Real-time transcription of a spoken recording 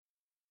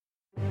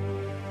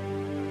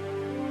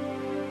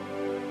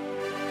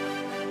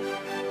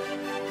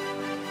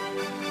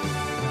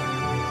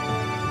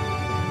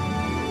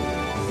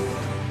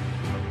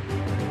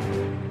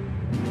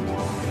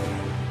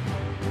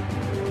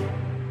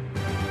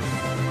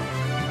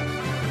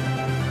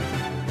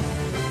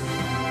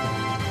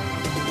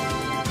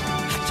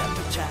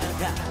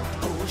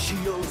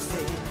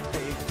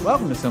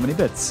Welcome to So Many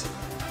Bits.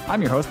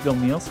 I'm your host, Bill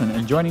Nielsen,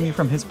 and joining me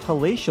from his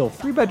palatial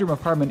 3-bedroom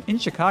apartment in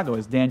Chicago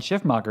is Dan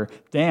Schiffmacher.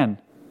 Dan,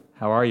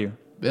 how are you?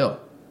 Bill,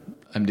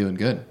 I'm doing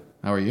good.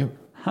 How are you?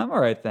 I'm all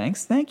right,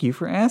 thanks. Thank you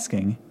for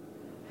asking.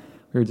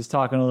 We were just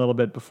talking a little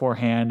bit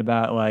beforehand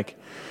about,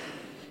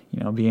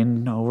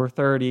 being over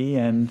 30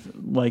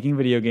 and liking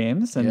video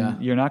games,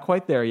 and You're not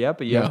quite there yet,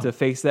 but you have to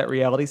face that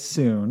reality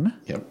soon.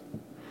 Yep.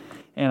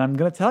 And I'm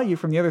going to tell you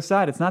from the other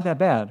side, it's not that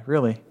bad,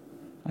 really.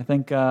 I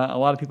think a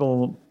lot of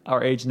people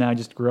our age now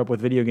just grew up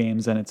with video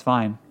games, and it's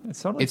fine.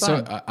 It's totally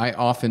fine. So I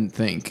often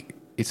think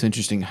it's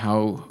interesting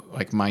how,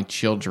 my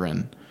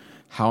children,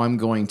 how I'm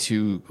going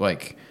to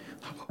get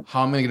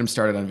them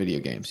started on video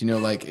games.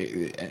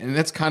 And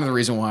that's kind of the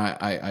reason why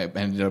I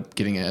ended up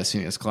getting an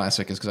SNES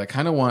Classic, is because I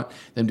kind of want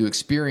them to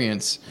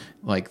experience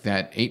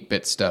that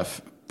 8-bit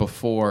stuff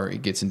before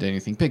it gets into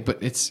anything big.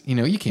 But it's,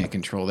 you can't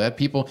control that.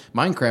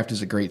 Minecraft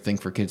is a great thing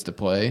for kids to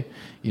play,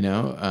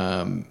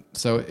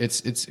 so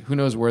it's who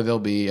knows where they'll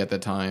be at the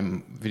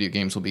time, video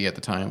games will be at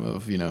the time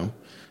of,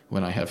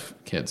 when I have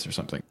kids or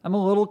something. I'm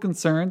a little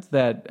concerned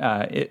that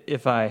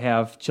if I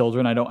have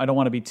children, I don't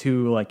want to be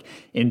too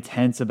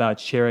intense about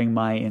sharing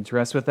my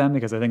interests with them,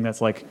 because I think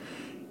that's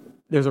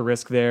there's a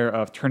risk there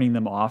of turning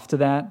them off to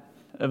that.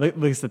 At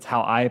least that's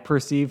how I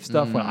perceived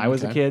stuff when I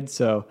was a kid.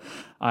 So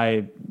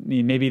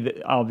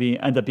maybe I'll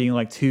end up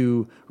being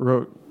too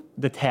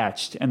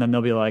detached, and then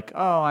they'll be like,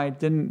 "Oh, I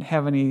didn't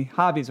have any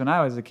hobbies when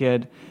I was a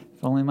kid.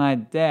 If only my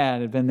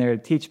dad had been there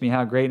to teach me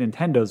how great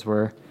Nintendos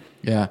were."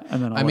 Yeah,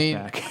 and then I'll look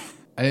back.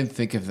 I didn't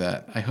think of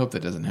that. I hope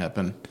that doesn't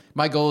happen.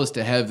 My goal is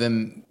to have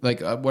them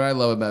what I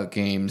love about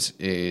games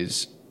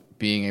is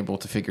being able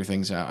to figure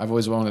things out. I've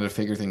always wanted to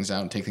figure things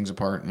out and take things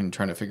apart and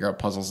trying to figure out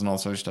puzzles and all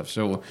sorts of stuff.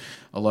 So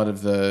a lot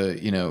of the,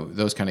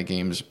 those kind of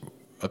games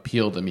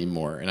appeal to me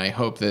more. And I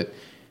hope that,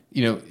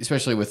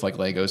 especially with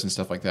Legos and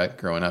stuff like that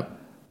growing up,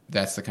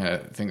 that's the kind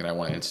of thing that I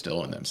want to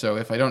instill in them. So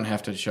if I don't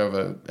have to shove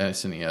a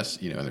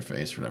SNES, in their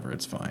face or whatever,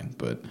 it's fine.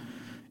 But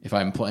if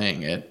I'm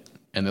playing it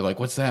and they're like,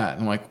 "What's that?"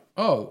 And I'm like,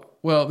 "Oh,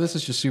 well, this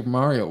is just Super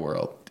Mario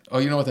World." "Oh,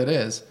 you know what that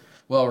is?"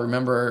 "Well,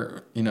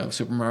 remember,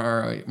 Super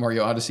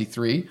Mario Odyssey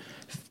 3?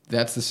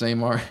 That's the same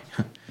Mario."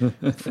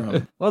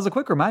 Well, as a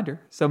quick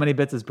reminder, So Many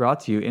Bits is brought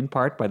to you in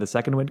part by the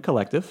Second Wind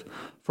Collective.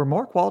 For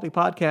more quality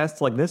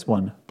podcasts like this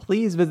one,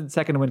 please visit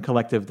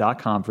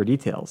secondwindcollective.com for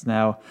details.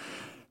 Now,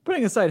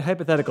 putting aside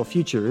hypothetical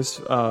futures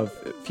of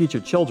future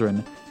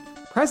children,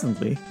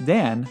 presently,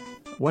 Dan,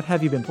 what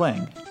have you been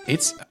playing?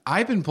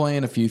 I've been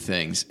playing a few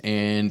things,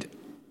 and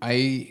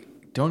I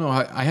don't know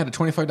how. I had a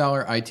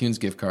 $25 iTunes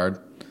gift card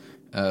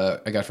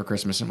I got for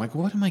Christmas. I'm like,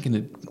 what am I going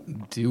to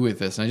do with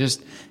this? And I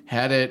just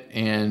had it,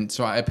 and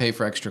so I pay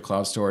for extra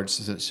cloud storage.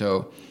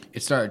 So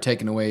it started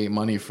taking away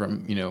money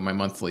from my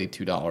monthly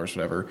 $2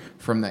 whatever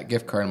from that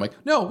gift card. I'm like,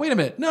 no, wait a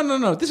minute,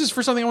 no, this is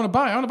for something I want to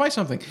buy. I want to buy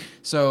something.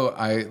 So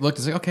I looked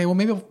and said, okay, well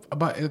maybe I'll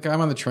buy.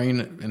 I'm on the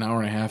train an hour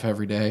and a half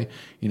every day,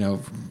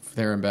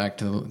 there and back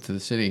to the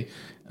city,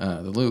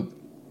 the Loop,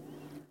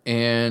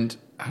 and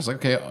I was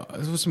like, okay,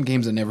 this was some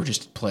games I never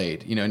just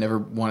played, never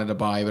wanted to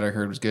buy, but I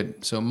heard was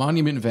good. So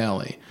Monument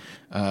Valley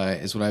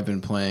is what I've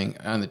been playing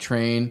on the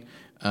train.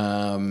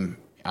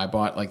 I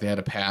bought, they had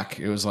a pack.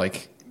 It was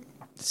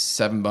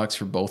 $7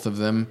 for both of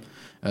them,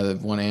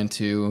 1 and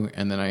 2.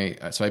 And then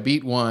I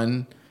beat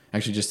one.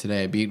 Actually, just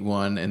today I beat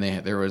one, and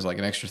there was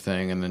an extra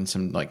thing, and then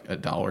some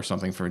 $1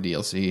 something for a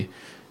DLC.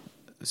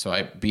 So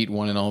I beat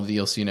one and all the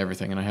DLC and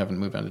everything, and I haven't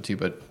moved on to 2.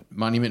 But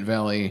Monument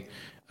Valley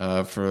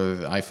for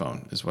the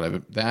iPhone is what I've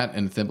been. That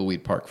and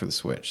Thimbleweed Park for the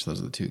Switch. Those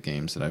are the 2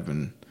 games that I've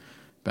been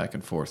back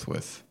and forth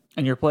with.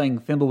 And you're playing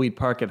Thimbleweed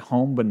Park at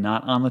home, but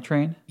not on the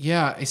train?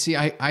 Yeah, I see.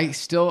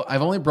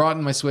 I've only brought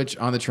in my Switch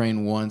on the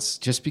train once,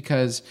 just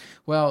because.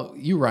 Well,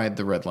 you ride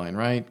the Red Line,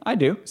 right? I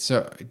do.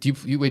 So do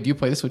you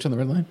play the Switch on the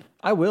Red Line?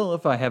 I will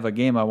if I have a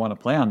game I want to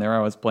play on there.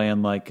 I was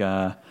playing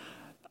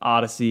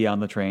Odyssey on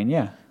the train.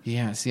 Yeah.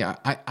 Yeah, see,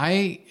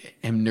 I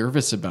am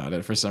nervous about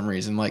it for some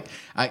reason.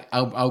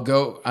 I'll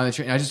go on the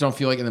train. I just don't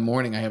feel like in the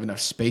morning I have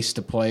enough space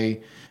to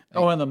play.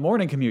 Oh, in the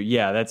morning commute,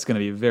 yeah, that's going to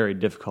be very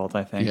difficult,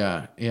 I think.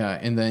 Yeah.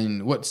 And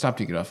then what stop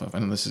do you get off of? I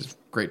know this is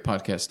great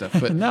podcast stuff,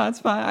 but no, it's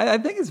fine. I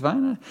think it's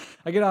fine.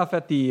 I get off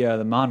at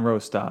the Monroe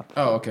stop.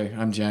 Oh, okay.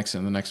 I'm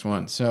Jackson, the next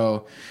one.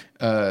 So,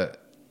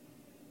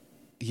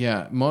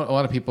 yeah, a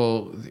lot of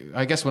people.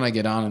 I guess when I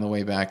get on the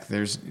way back,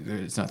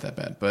 it's not that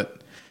bad.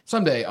 But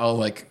someday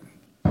I'll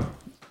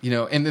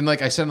and then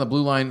I said on the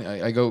Blue Line,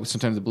 I go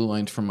sometimes the Blue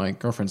Line from my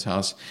girlfriend's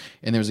house,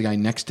 and there was a guy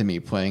next to me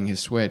playing his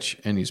Switch,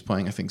 and he's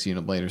playing, I think,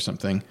 Xenoblade or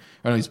something.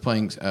 Or no, he's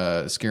playing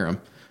Skyrim.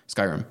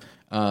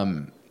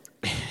 And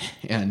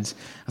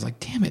I was like,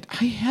 damn it,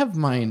 I have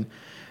mine.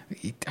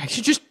 I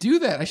should just do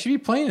that. I should be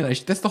playing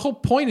it. That's the whole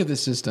point of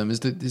this system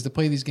is to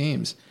play these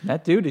games.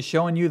 That dude is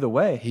showing you the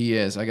way. He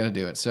is. I got to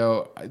do it.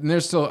 So I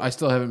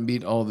still haven't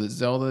beat all the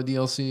Zelda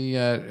DLC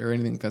yet or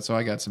anything like that. So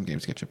I got some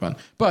games to catch up on.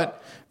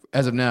 But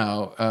as of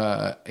now,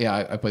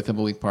 I play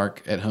Thimbleweed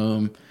Park at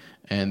home,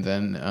 and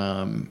then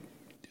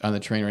on the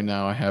train right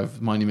now I have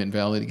Monument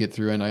Valley to get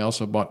through, and I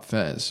also bought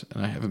Fez,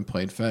 and I haven't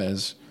played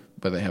Fez,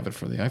 but they have it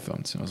for the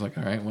iPhone. So I was like,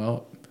 all right,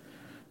 well,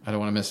 I don't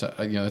want to miss it.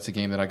 That's a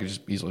game that I could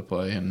just easily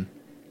play, and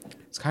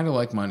it's kind of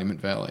like Monument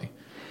Valley.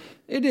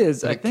 It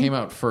is. But it came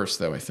out first,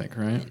 though, I think,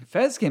 right?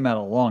 Fez came out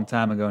a long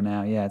time ago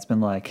now. Yeah, it's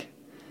been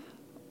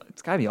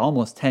it's got to be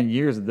almost 10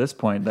 years at this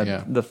point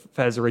that the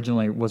Fez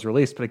originally was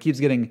released, but it keeps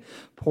getting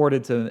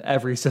ported to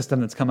every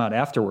system that's come out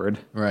afterward.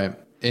 Right.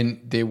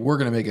 And they were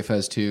going to make a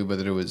Fez 2, but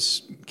it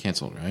was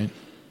canceled, right?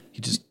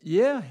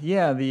 Yeah.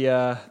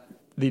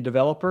 The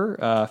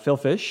developer, Phil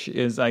Fish,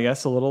 is, I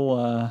guess, a little...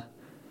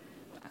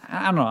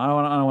 I don't know. I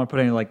don't want to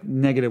put any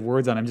negative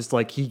words on him. Just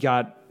he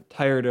got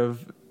tired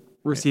of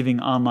receiving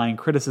online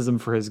criticism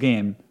for his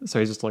game, so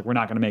he's just we're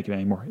not going to make it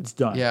anymore. It's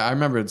done. Yeah, I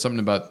remember something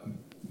about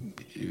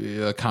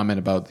a comment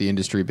about the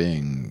industry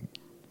being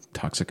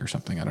toxic or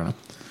something. I don't know,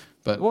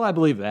 but I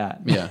believe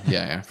that.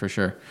 yeah, for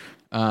sure.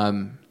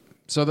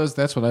 So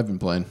that's what I've been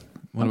playing.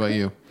 What about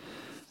you?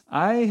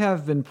 I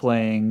have been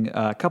playing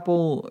a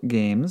couple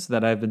games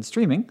that I've been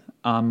streaming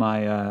on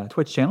my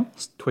Twitch channel,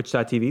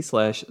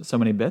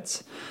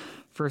 twitch.tv/so-many-bits.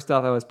 First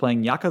off, I was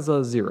playing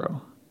Yakuza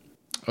 0.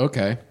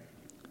 Okay.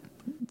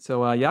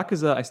 So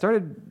Yakuza, I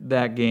started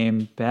that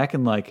game back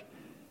in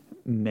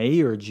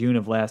May or June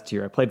of last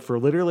year. I played for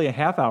literally a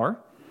half hour.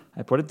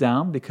 I put it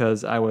down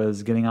because I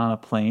was getting on a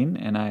plane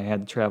and I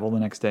had to travel the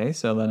next day.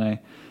 So then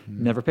I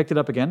never picked it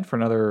up again for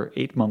another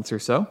 8 months or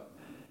so.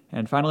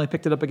 And finally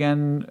picked it up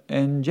again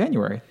in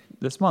January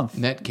this month.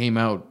 And that came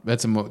out,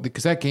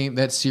 because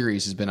that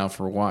series has been out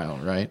for a while,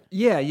 right?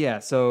 Yeah.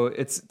 So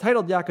it's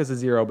titled Yakuza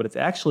 0, but it's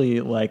actually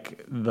at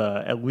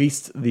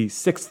least the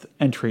 6th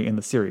entry in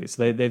the series.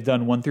 They've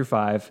done 1 through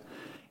 5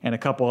 and a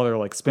couple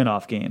other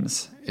spin-off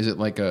games. Is it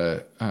like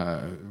a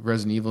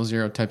Resident Evil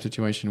 0 type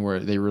situation where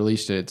they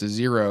released it? It's a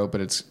 0, but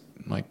it's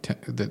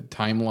the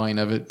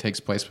timeline of it takes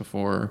place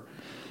before.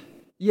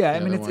 Yeah,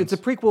 it's a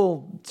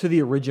prequel to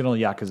the original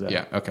Yakuza.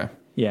 Yeah, okay.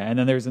 Yeah, and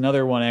then there's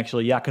another one,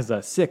 actually,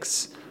 Yakuza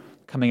 6,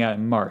 coming out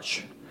in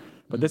March.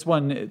 But this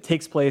one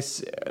takes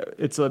place,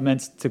 it's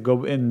meant to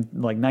go in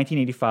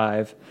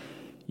 1985.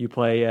 You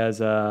play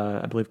as,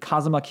 I believe,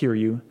 Kazuma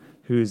Kiryu,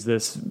 who's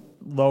this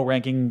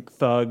low-ranking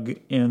thug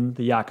in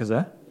the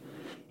Yakuza.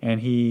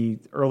 And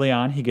early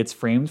on, he gets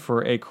framed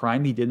for a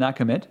crime he did not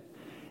commit.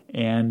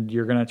 And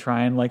you're going to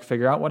try and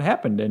figure out what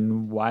happened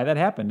and why that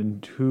happened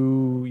and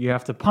who you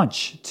have to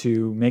punch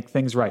to make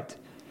things right.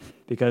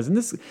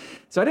 Because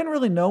so I didn't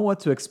really know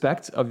what to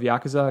expect of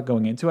Yakuza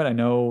going into it. I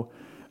know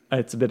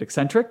it's a bit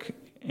eccentric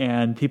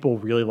and people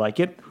really like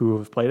it who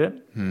have played it.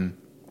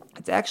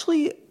 It's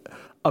actually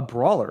a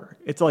brawler.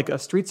 It's like a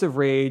Streets of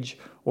Rage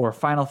or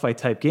Final Fight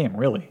type game,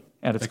 really,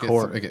 at its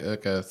core. Like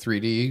a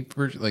 3D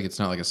version? It's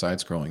not like a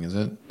side-scrolling, is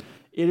it?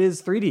 It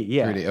is 3D,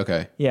 yeah. 3D,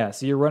 okay. Yeah,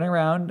 so you're running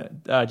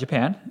around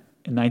Japan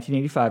in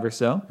 1985 or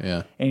so.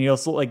 Yeah. And you'll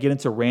also get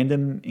into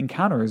random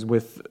encounters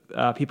with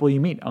people you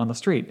meet on the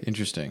street.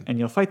 Interesting. And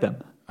you'll fight them.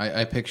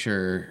 I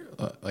picture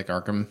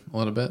Arkham a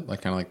little bit,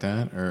 kind of like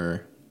that,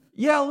 or...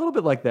 Yeah, a little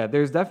bit like that.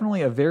 There's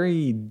definitely a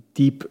very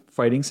deep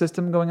fighting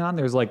system going on.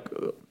 There's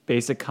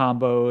basic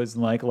combos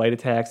and light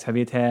attacks,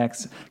 heavy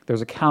attacks.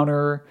 There's a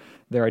counter.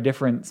 There are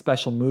different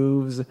special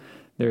moves.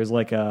 There's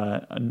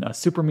a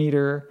super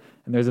meter.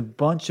 And there's a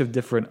bunch of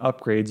different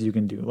upgrades you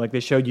can do. They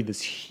showed you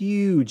this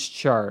huge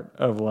chart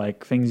of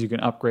things you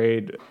can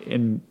upgrade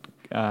in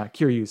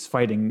Kiryu's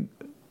fighting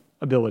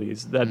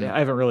abilities that I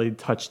haven't really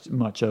touched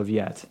much of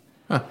yet.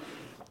 Huh.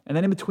 And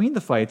then in between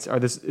the fights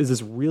is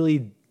this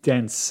really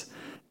dense,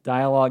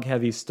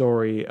 dialogue-heavy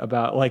story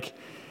about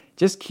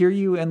just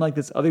Kiryu and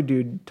this other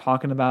dude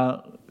talking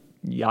about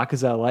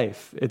Yakuza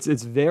life.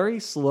 It's very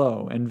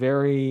slow and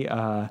very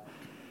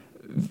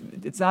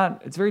it's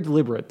very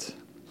deliberate.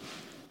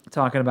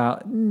 Talking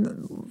about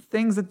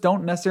things that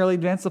don't necessarily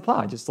advance the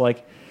plot, just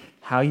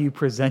how you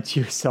present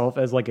yourself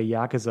as a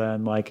Yakuza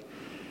and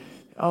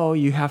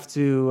you have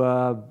to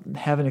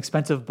have an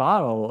expensive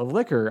bottle of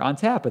liquor on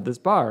tap at this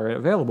bar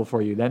available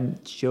for you.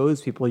 That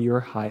shows people your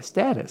high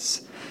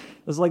status.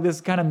 It's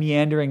this kind of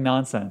meandering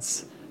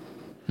nonsense.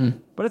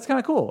 But it's kind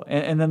of cool.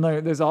 And then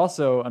there's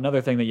also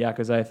another thing that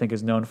Yakuza, I think,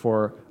 is known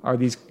for are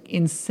these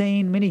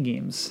insane mini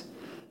games.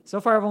 So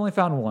far, I've only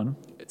found one.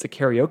 It's a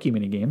karaoke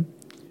mini game.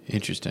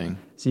 Interesting.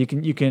 So you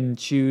can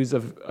choose a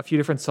few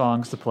different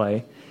songs to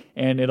play,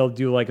 and it'll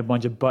do a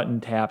bunch of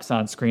button taps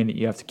on screen that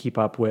you have to keep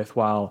up with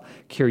while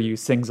Kiryu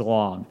sings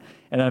along.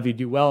 And then if you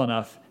do well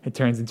enough, it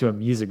turns into a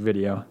music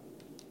video.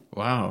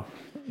 Wow.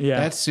 Yeah.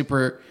 That's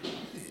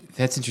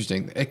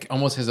interesting. It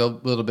almost has a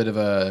little bit of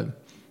the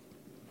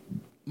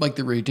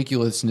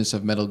ridiculousness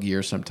of Metal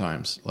Gear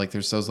sometimes.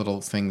 There's those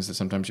little things that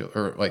sometimes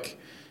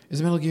is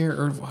it Metal Gear,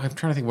 or I'm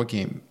trying to think what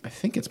game. I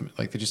think it's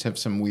they just have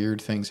some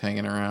weird things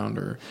hanging around,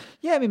 or...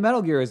 Yeah,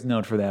 Metal Gear is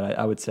known for that,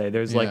 I would say.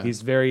 There's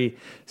these very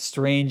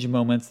strange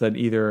moments that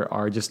either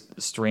are just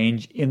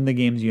strange in the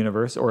game's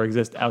universe or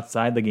exist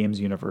outside the game's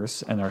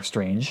universe and are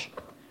strange.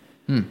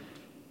 And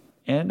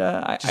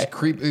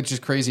it's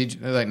just crazy,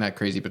 not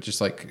crazy, but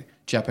just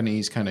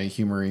Japanese kind of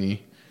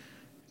humory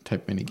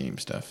type minigame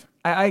stuff.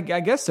 I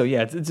guess so,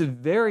 yeah. It's a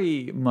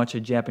very much a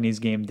Japanese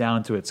game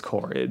down to its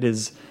core. It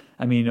is...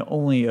 I mean,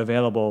 only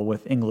available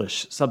with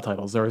English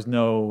subtitles. There is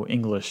no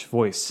English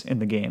voice in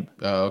the game.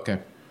 Oh, okay.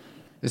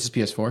 This is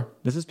PS4?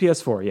 This is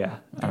PS4, yeah.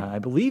 Okay. I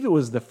believe it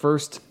was the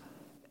first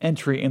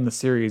entry in the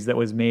series that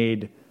was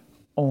made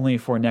only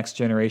for next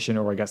generation,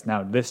 or I guess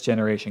now this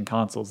generation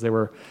consoles. They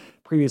were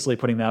previously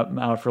putting that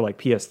out for like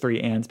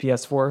PS3 and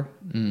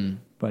PS4.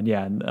 But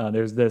yeah,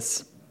 there's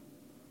this.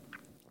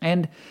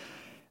 And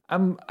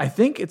I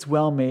think it's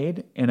well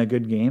made and a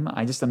good game.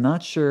 I'm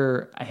not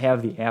sure I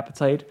have the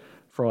appetite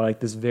for like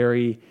this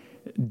very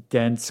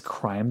dense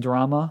crime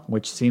drama,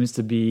 which seems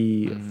to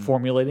be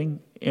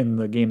formulating in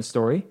the game's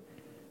story.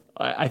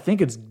 I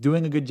think it's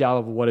doing a good job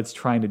of what it's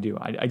trying to do.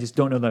 I just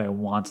don't know that I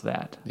want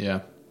that.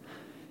 Yeah.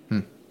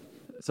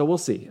 So we'll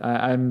see.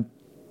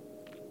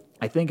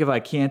 I think if I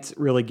can't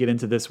really get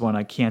into this one,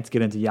 I can't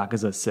get into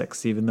Yakuza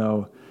 6, even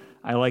though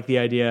I like the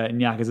idea in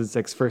Yakuza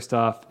 6. First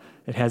off,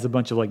 it has a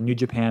bunch of like New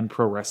Japan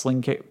Pro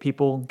Wrestling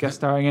people guest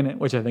starring in it,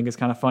 which I think is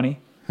kind of funny.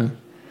 And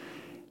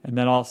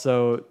then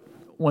also,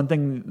 one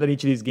thing that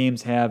each of these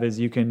games have is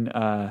you can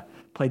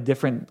play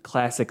different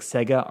classic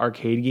Sega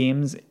arcade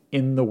games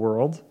in the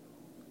world.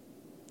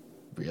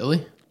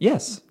 Really?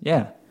 Yes.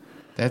 Yeah.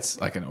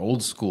 That's like an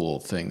old school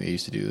thing they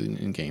used to do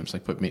in games,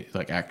 like put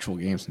like actual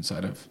games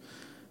inside of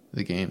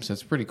the games.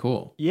 That's pretty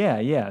cool. Yeah,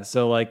 yeah.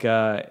 So like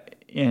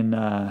in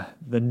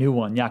the new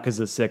one,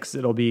 Yakuza 6,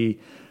 it'll be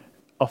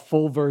a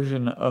full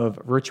version of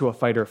Virtua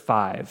Fighter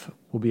 5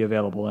 will be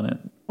available in it,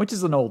 which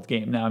is an old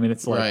game now. I mean,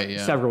 it's like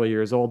several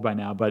years old by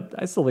now, but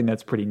I still think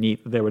that's pretty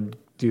neat that they would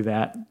do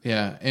that.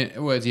 Yeah, and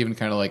it was even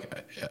kind of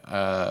like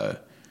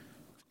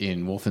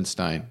in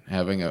Wolfenstein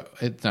having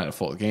it's not a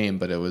full game,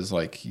 but it was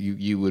like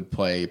you would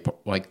play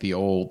like the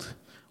old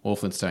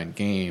Wolfenstein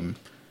game.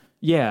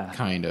 Yeah,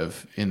 kind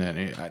of in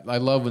that. I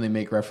love when they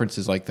make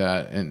references like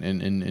that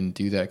and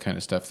do that kind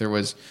of stuff. There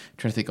was, I'm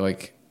trying to think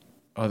like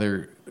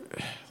other,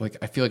 like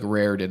I feel like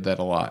Rare did that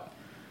a lot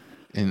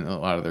in a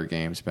lot of their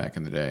games back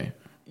in the day.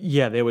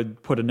 Yeah, they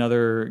would put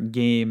another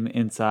game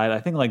inside. I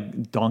think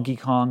like Donkey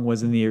Kong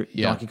was in the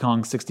Donkey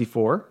Kong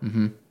 64,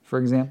 for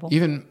example.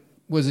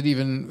 Was it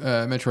even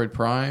Metroid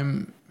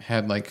Prime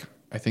had like,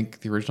 I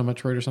think the original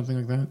Metroid or something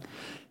like that?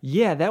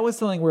 Yeah, that was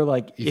something where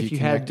like if you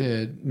had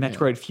connected,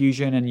 Metroid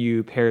Fusion and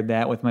you paired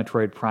that with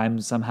Metroid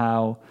Prime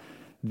somehow,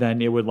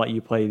 then it would let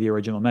you play the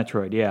original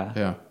Metroid, yeah.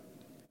 Yeah.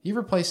 You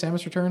ever play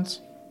Samus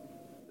Returns?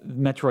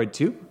 Metroid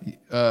 2?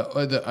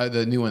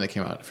 The new one that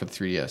came out for the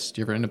 3DS. Did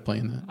you ever end up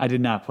playing that? I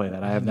did not play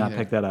that. I have not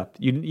picked that up.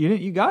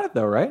 You got it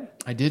though, right?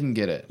 I didn't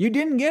get it. You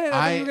didn't get it? I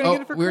thought you were gonna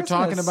get it for we were Christmas.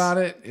 talking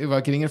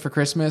about getting it for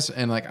Christmas,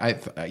 and like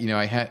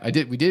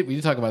we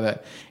did talk about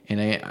that,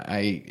 and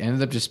I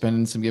ended up just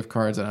spending some gift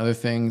cards on other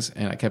things,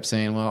 and I kept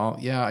saying, well,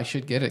 yeah, I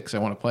should get it because I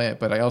want to play it,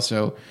 but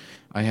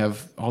I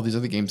have all these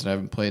other games that I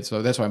haven't played,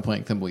 so that's why I'm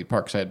playing Thimbleweed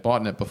Park, because I had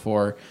bought it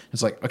before.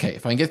 It's like, okay,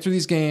 if I can get through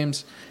these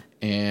games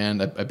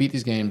and I beat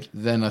these games,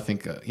 then I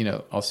think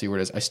I'll see where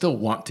it is. I still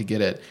want to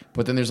get it,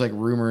 but then there's like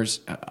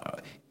rumors.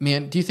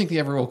 Man, do you think they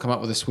ever will come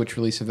out with a Switch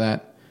release of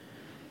that?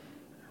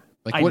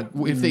 Like,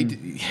 what if they?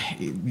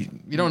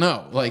 You don't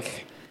know.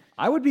 Like,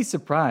 I would be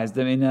surprised.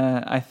 I mean,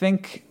 I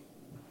think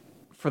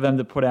for them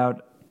to put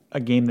out a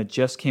game that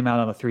just came out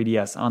on the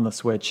 3DS on the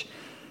Switch,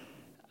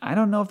 I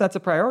don't know if that's a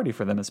priority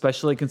for them,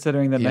 especially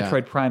considering that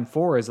Metroid Prime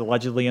 4 is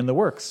allegedly in the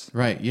works.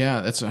 Right.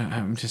 Yeah.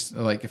 I'm just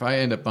like, if I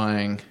end up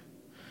buying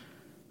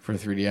for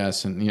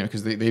 3DS, and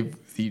because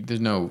there's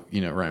no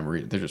rhyme or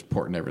reason, they're just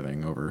porting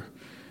everything over.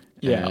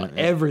 Yeah,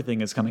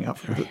 everything is coming up.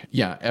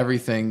 Yeah,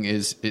 everything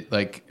is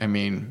like, I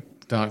mean,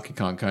 Donkey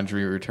Kong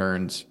Country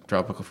Returns, the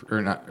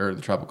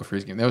Tropical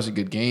Freeze game. That was a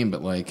good game,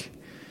 but like,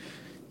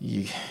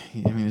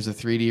 there's a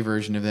 3D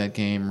version of that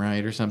game,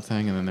 right, or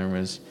something, and then there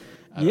was,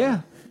 I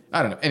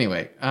don't know.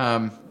 Anyway,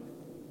 I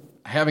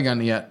haven't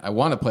gotten it yet. I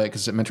want to play it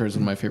because Metroid is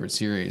one of my favorite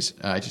series.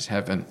 I just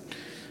haven't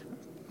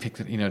picked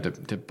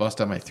it, to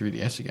bust out my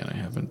 3DS again. I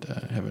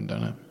haven't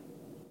done it.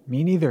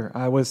 Me neither.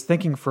 I was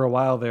thinking for a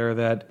while there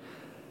that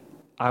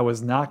I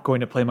was not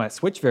going to play my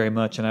Switch very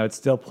much, and I would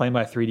still play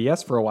my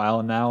 3DS for a while.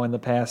 And now in the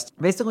past,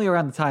 basically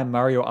around the time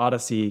Mario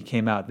Odyssey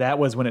came out, that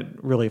was when it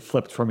really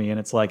flipped for me. And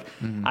it's like,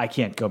 I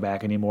can't go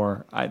back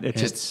anymore.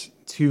 It's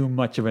just too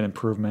much of an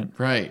improvement.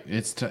 Right.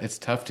 It's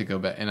tough to go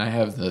back. And I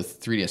have the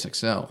 3DS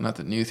XL, not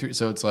the new 3.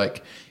 So it's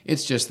like,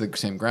 it's just the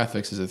same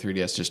graphics as the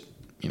 3DS, just,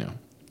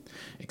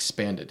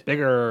 expanded.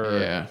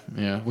 Bigger.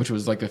 Yeah. Which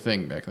was like the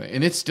thing back then.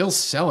 And it's still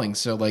selling.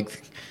 So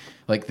like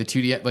the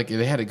 2DS, like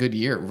they had a good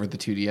year with the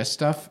 2DS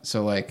stuff.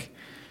 So like,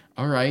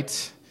 all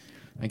right,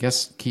 I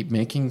guess keep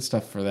making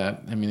stuff for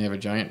that. I mean, they have a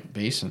giant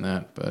base in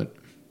that, but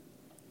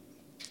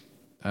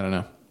I don't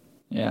know.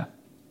 Yeah.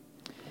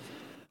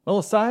 Well,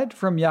 aside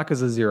from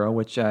Yakuza 0,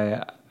 which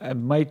I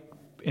might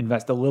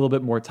invest a little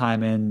bit more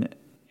time in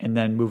and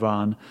then move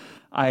on,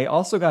 I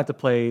also got to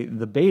play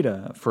the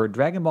beta for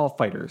Dragon Ball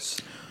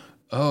FighterZ.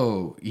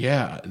 Oh,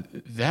 yeah.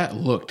 That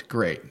looked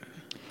great.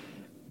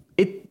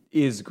 It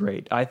is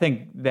great. I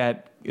think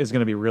that is going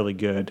to be really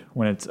good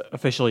when it's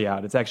officially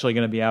out. It's actually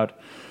going to be out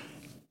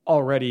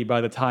already by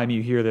the time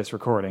you hear this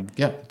recording.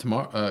 Yeah,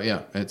 tomorrow.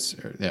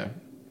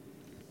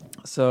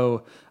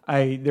 So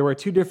there were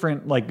two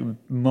different like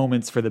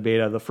moments for the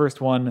beta. The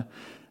first one,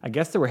 I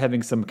guess they were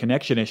having some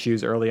connection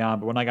issues early on,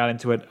 but when I got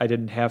into it, I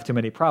didn't have too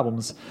many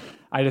problems.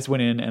 I just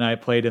went in and I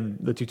played in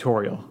the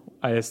tutorial.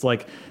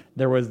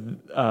 There was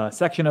a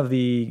section of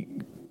the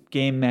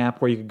game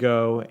map where you could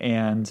go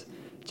and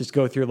just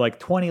go through like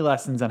 20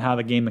 lessons on how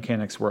the game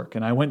mechanics work.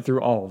 And I went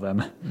through all of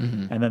them.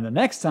 Mm-hmm. And then the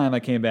next time I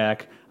came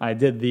back, I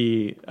did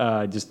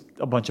just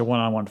a bunch of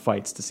one-on-one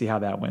fights to see how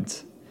that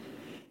went.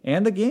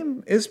 And the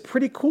game is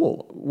pretty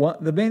cool.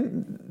 The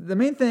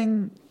main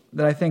thing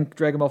that I think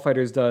Dragon Ball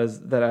FighterZ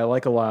does that I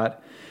like a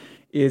lot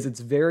is it's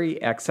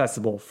very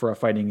accessible for a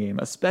fighting game,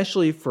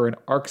 especially for an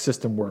Arc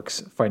System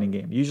Works fighting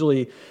game.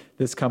 Usually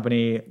this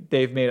company,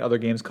 they've made other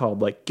games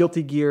called like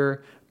Guilty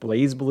Gear,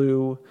 Blaze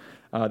Blue.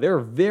 They're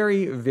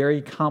very,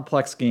 very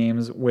complex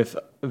games with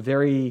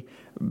very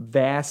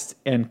vast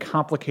and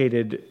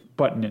complicated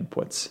button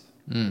inputs.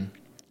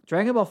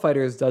 Dragon Ball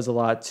FighterZ does a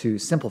lot to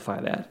simplify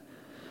that.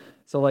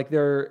 So like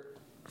there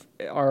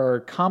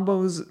are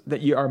combos that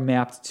you are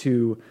mapped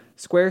to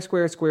square,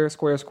 square, square,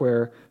 square,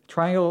 square,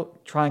 triangle,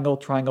 triangle,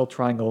 triangle,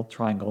 triangle,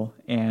 triangle,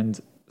 and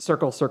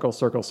circle, circle,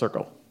 circle,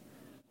 circle.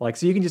 Like,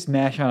 so you can just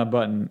mash on a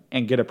button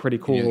and get a pretty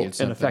cool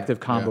and effective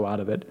combo out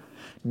of it.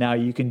 Now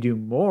you can do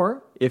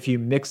more if you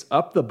mix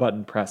up the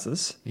button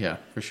presses. Yeah,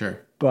 for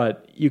sure.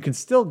 But you can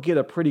still get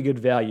a pretty good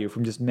value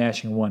from just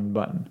mashing one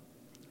button.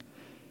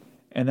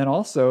 And then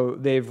also,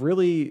 they've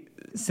really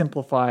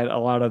simplified a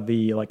lot of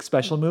the like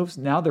special moves.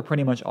 Now they're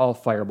pretty much all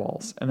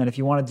fireballs. And then if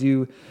you want to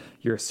do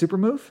your super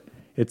move,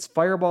 it's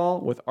fireball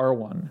with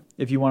R1.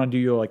 If you want to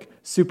do your like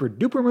super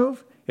duper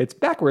move, it's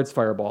backwards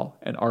fireball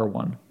and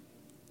R1.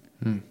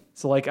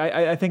 So like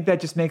I think that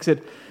just makes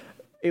it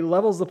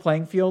levels the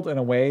playing field in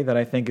a way that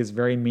I think is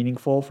very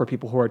meaningful for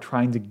people who are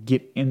trying to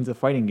get into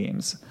fighting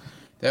games.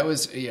 That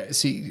was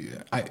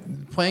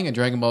playing a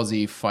Dragon Ball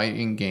Z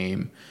fighting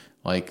game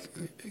like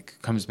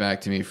comes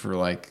back to me for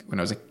like when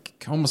I was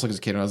almost like as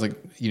a kid when I was like,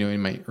 you know,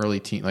 in my early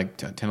teen, like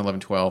 10,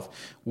 11, 12,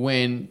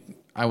 when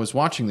I was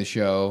watching the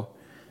show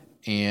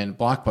and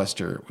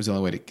Blockbuster was the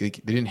only way they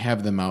didn't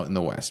have them out in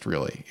the West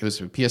really. It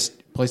was a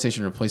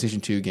PlayStation or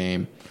PlayStation 2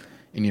 game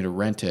and you had to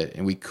rent it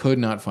and we could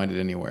not find it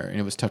anywhere and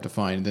it was tough to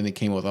find. And then they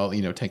came with all,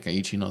 you know,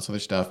 Tenkaichi and all this other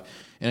stuff.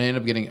 And I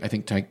ended up getting, I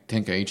think,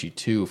 Tenkaichi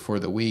 2 for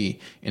the Wii.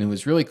 And it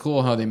was really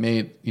cool how they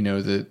made, you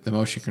know, the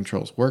motion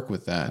controls work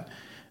with that.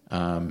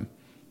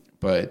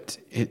 But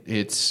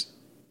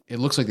it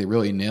looks like they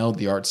really nailed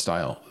the art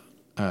style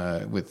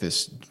with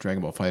this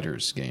Dragon Ball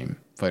FighterZ game,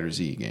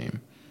 FighterZ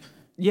game.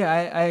 Yeah,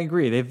 I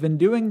agree. They've been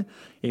doing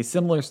a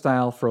similar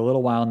style for a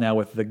little while now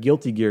with the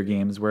Guilty Gear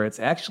games, where it's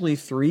actually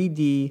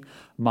 3D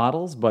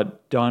models,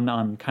 but done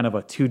on kind of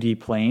a 2D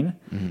plane,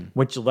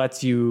 which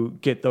lets you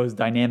get those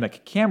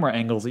dynamic camera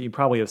angles that you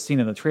probably have seen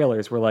in the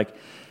trailers, where like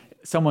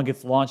someone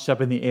gets launched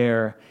up in the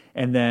air,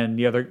 and then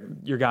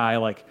your guy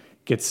like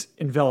gets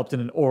enveloped in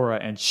an aura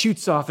and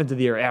shoots off into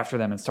the air after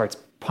them and starts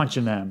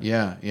punching them.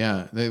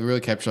 Yeah. They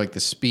really capture like the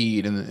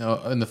speed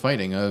and the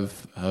fighting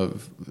of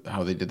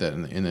how they did that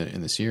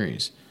in the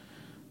series.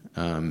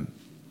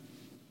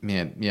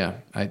 Man, yeah,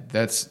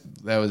 that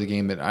was a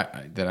game that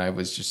I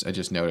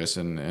just noticed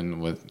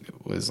and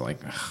was like,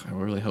 ugh, I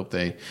really hope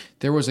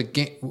there was a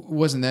game. It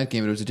wasn't that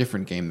game, but it was a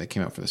different game that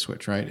came out for the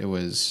Switch, right? It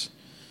was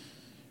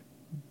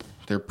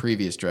their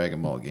previous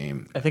Dragon Ball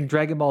game. I think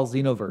Dragon Ball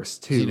Xenoverse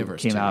 2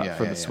 came out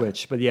for the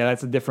Switch. But yeah,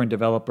 that's a different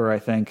developer, I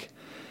think.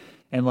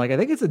 And like I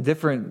think it's a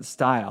different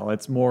style.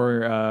 It's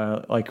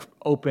more like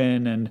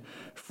open and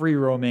free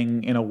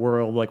roaming in a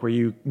world like where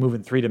you move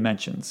in 3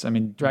 dimensions. I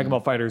mean, Dragon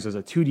Ball FighterZ is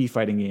a 2D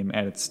fighting game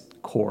at its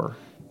core.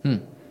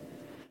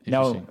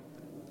 Now,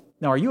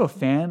 are you a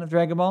fan of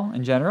Dragon Ball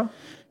in general?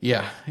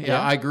 Yeah.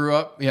 I grew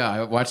up. Yeah,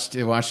 I watched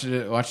it on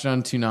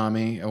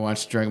Toonami. I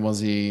watched Dragon Ball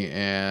Z,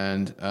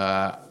 and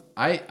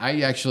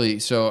I actually,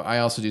 so I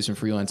also do some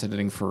freelance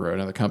editing for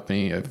another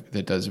company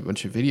that does a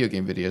bunch of video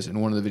game videos.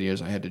 And one of the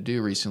videos I had to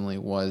do recently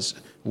was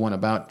one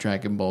about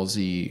Dragon Ball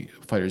Z,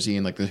 FighterZ,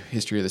 and like the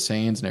history of the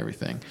Saiyans and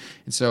everything.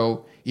 And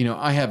so, you know,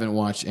 I haven't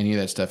watched any of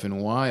that stuff in a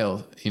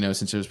while, you know,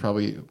 since it was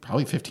probably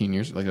 15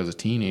 years, like I was a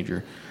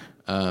teenager.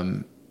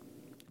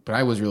 But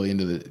I was really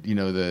into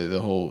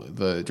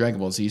the Dragon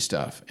Ball Z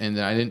stuff. And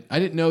I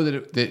didn't know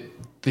that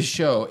the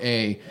show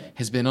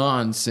has been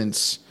on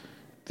since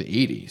the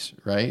 80s,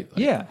 right?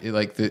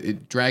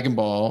 Dragon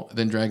Ball,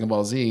 then Dragon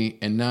Ball Z,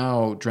 and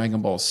now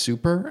Dragon Ball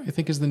Super, I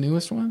think is the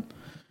newest one.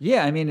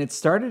 Yeah, I mean, it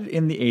started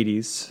in the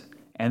 80s,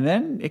 and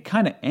then it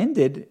kind of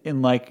ended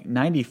in like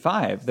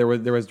 95. There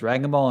was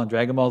Dragon Ball and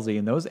Dragon Ball Z,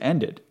 and those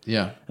ended.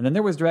 Yeah. And then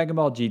there was Dragon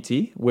Ball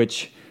GT,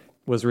 which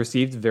was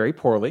received very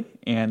poorly,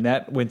 and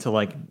that went to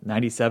like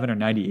 97 or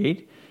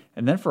 98.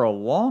 And then for a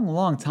long,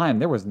 long time,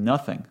 there was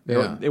nothing.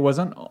 It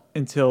wasn't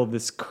until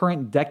this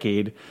current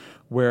decade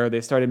where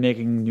they started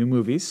making new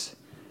movies,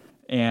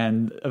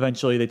 and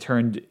eventually they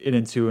turned it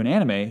into an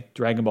anime,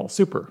 Dragon Ball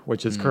Super,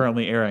 which is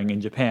currently airing in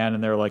Japan,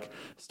 and they're like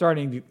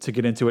starting to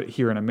get into it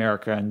here in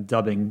America and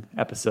dubbing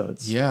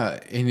episodes. Yeah,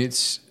 and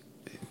it's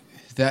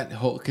that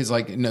whole, because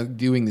like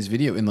doing this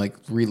video and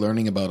like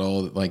relearning about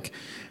all like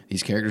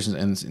these characters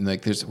and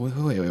like there's wait,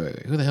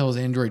 who the hell is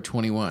Android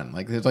 21?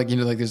 Like there's like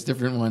like there's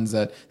different ones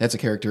that's a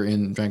character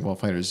in Dragon Ball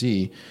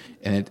FighterZ,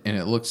 and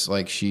it looks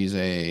like she's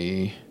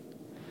a.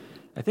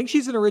 I think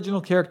she's an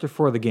original character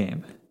for the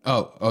game.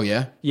 Oh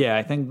yeah. Yeah,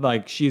 I think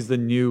like she's the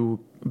new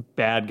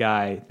bad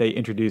guy they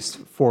introduced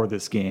for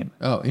this game.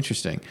 Oh,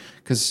 interesting.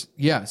 Because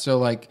so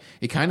like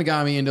it kind of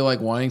got me into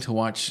like wanting to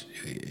watch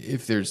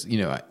if there's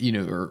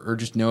or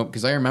just know,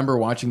 because I remember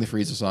watching the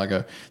Frieza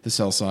saga, the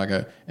Cell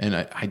saga, and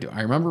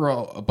I remember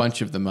a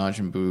bunch of the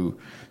Majin Buu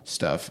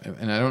stuff,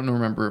 and I don't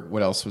remember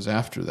what else was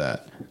after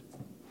that.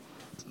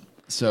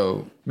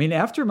 So I mean,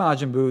 after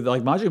Majin Buu,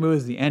 like Majin Buu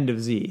is the end of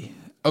Z.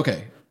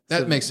 Okay,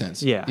 that makes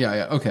sense.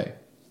 Yeah. Okay.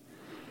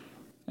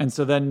 And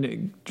so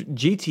then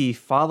GT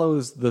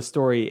follows the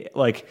story,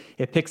 like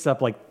it picks up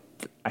like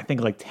I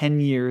think like 10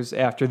 years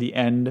after the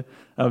end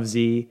of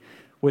Z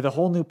with a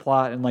whole new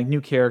plot and like new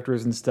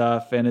characters and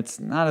stuff, and it's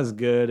not as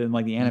good and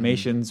like the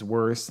animation's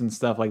worse and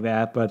stuff like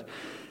that, but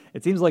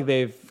it seems like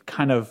they've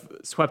kind of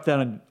swept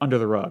that under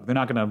the rug. They're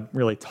not going to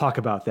really talk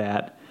about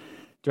that.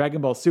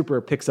 Dragon Ball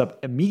Super picks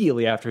up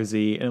immediately after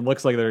Z, and it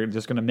looks like they're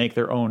just going to make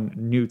their own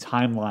new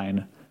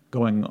timeline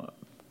going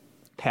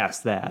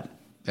past that.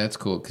 That's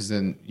cool, because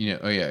then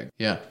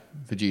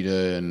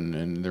Vegeta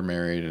and they're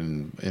married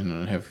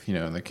and have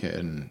the kid,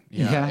 and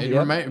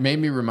made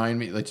me remind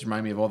me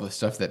of all the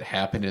stuff that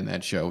happened in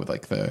that show with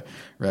like the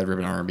Red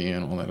Ribbon Army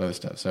and all that other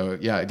stuff. So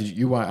yeah, did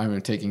you? I'm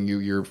taking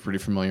you're pretty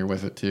familiar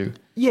with it too.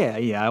 Yeah,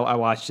 I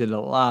watched it a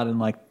lot in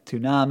like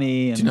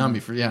Toonami.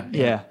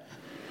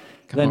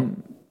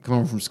 Come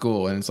home from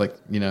school and it's like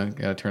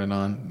gotta turn it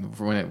on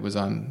for when it was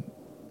on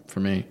for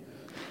me.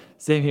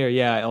 Same here,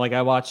 yeah. Like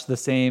I watched the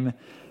same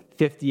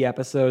 50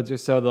 episodes or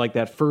so, like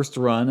that first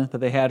run that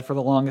they had for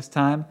the longest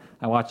time.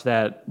 I watched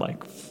that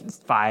like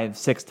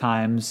 5-6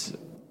 times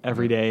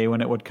every day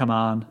when it would come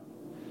on.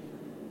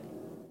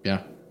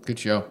 Yeah, good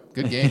show,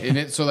 good game.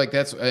 And so like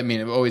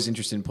I'm always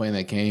interested in playing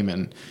that game,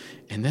 and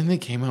then they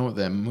came out with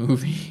that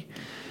movie.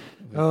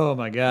 Oh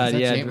my god,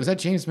 was that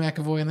James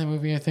McAvoy in that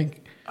movie? I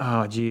think.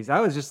 Oh geez,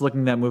 I was just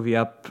looking that movie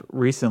up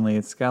recently.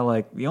 It's got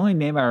like the only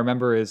name I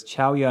remember is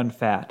Chow Yun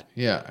Fat.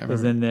 Yeah, I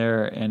was in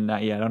there, and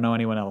I don't know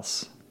anyone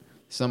else.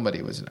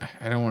 Somebody was.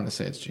 I don't want to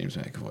say it's James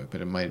McAvoy,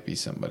 but it might be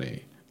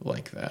somebody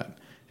like that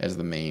as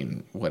the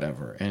main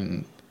whatever.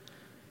 And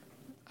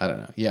I don't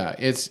know. Yeah,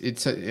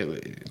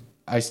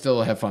 I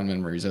still have fond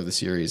memories of the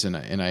series, and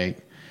I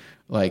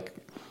like.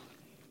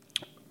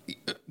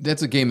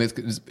 That's a game it's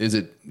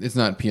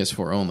not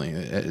PS4 only.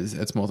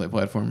 It's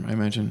multi-platform, I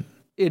imagine.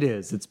 It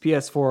is. It's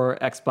PS4,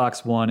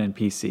 Xbox One, and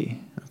PC.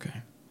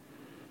 Okay.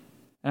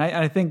 And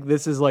I think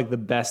this is like the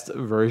best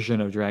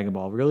version of Dragon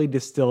Ball, really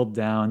distilled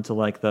down to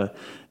like the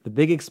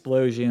big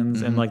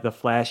explosions and like the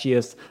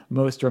flashiest,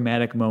 most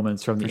dramatic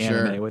moments from the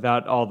anime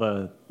without all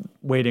the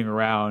waiting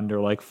around or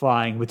like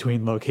flying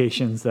between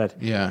locations that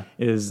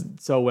is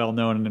so well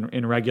known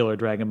in regular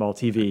Dragon Ball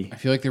TV. I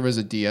feel like there was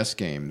a DS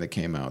game that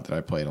came out that I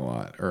played a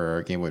lot, or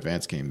a Game Boy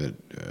Advance game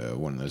that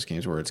one of those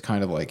games where it's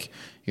kind of like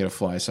you got to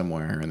fly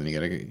somewhere and then you got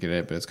to get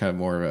it, but it's kind of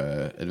more of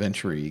a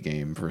adventure-y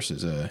game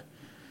versus a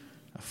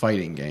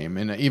fighting game.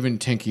 And even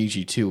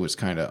Tenkaichi 2 was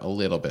kind of a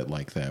little bit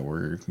like that,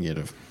 where you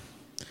had to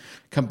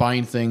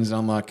combine things and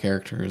unlock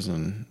characters,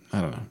 and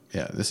I don't know.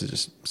 Yeah, this is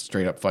just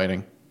straight up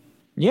fighting.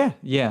 Yeah.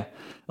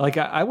 Like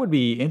I would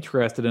be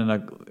interested in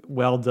a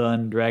well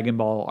done Dragon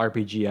Ball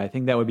RPG. I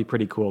think that would be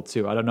pretty cool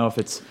too. I don't know if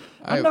it's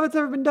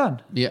ever been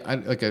done. Yeah,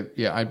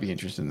 I'd be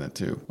interested in that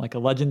too. Like a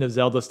Legend of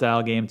Zelda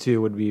style game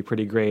too would be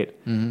pretty great.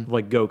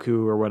 Like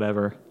Goku or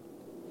whatever.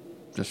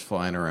 Just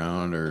flying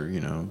around, or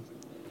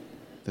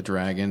the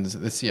dragons.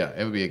 It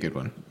would be a good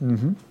one.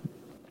 Mm-hmm.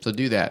 So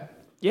do that.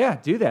 Yeah,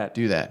 do that.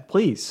 Do that.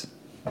 Please.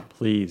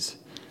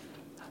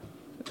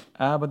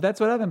 But that's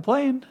what I've been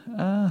playing.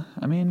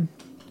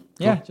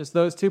 Just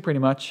those two pretty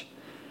much.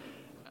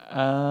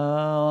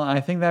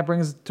 I think that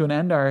brings to an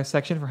end our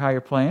section for how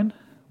you're playing,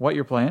 what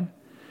you're playing.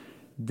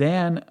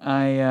 Dan,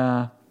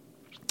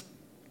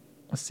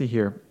 let's see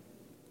here.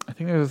 I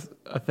think there's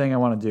a thing I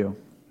want to do.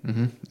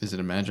 Mm-hmm. Is it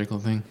a magical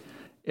thing?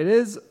 It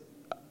is.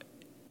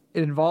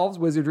 It involves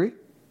wizardry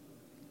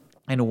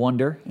and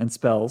wonder and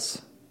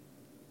spells.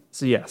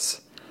 So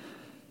yes.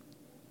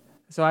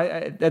 So I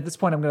at this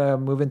point I'm going to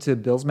move into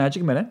Bill's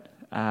Magic Minute.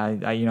 I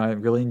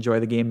really enjoy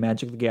the game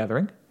Magic the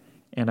Gathering,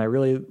 and I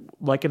really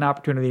like an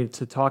opportunity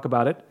to talk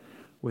about it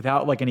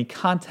without like any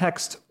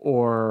context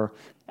or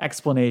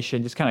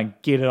explanation. Just kind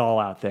of get it all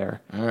out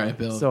there. All right,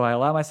 Bill. So I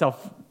allow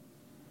myself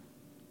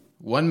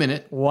 1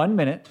 minute. 1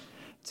 minute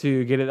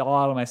to get it all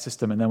out of my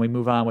system, and then we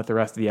move on with the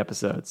rest of the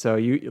episode. So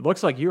it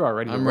looks like you are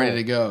ready. I'm ready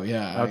to go.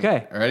 Yeah.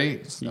 Okay.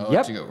 Ready? I'll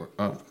yep. let you go.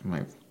 Oh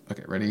my.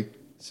 Okay. Ready,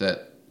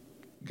 set,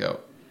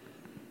 go.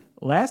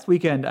 Last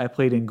weekend, I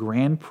played in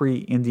Grand Prix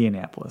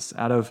Indianapolis.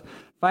 Out of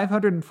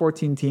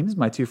 514 teams,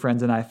 my two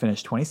friends and I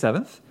finished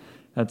 27th.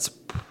 That's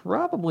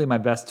probably my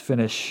best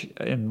finish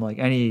in like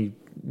any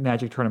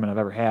Magic tournament I've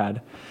ever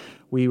had.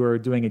 We were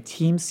doing a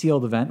team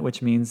sealed event,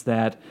 which means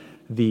that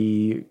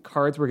The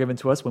cards were given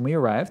to us when we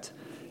arrived.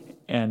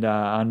 And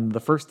on the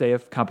first day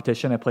of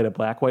competition, I played a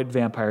black-white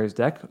vampires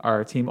deck.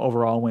 Our team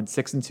overall went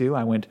 6-2.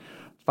 I went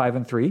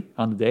 5-3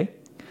 on the day.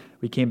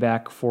 We came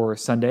back for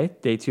Sunday,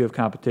 day 2 of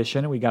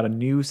competition. We got a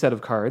new set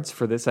of cards.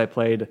 For this, I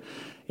played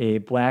a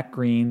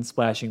black-green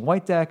splashing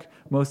white deck,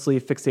 mostly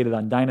fixated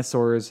on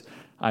dinosaurs.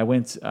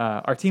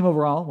 Our team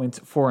overall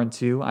went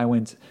 4-2. I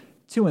went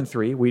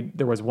 2-3.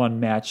 There was one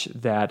match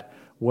that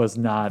was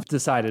not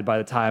decided by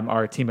the time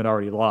our team had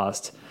already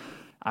lost.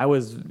 I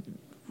was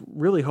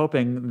really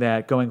hoping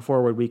that going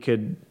forward we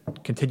could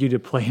continue to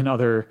play in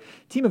other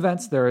team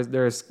events.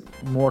 There's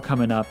more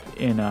coming up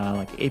in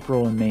like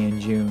April and May and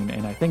June,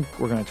 and I think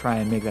we're going to try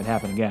and make that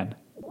happen again.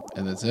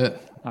 And that's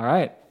it. All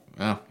right.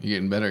 Wow, you're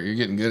getting better. You're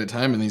getting good at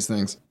timing these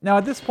things. Now,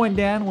 at this point,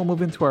 Dan, we'll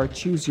move into our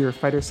Choose Your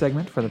Fighter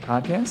segment for the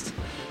podcast.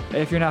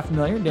 If you're not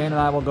familiar, Dan and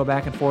I will go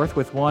back and forth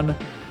with one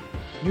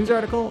news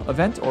article,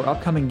 event, or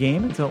upcoming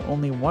game until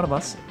only one of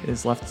us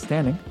is left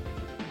standing.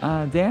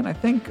 Dan, I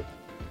think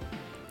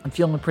I'm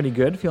feeling pretty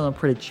good, feeling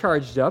pretty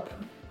charged up.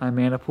 My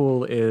mana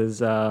pool is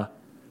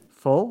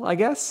full, I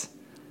guess.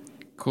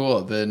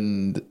 Cool.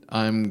 Then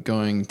I'm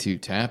going to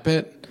tap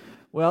it.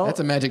 Well, that's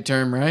a magic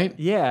term, right?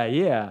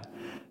 Yeah.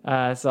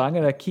 So I'm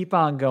going to keep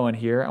on going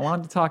here. I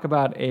wanted to talk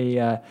about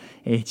a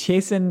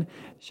Jason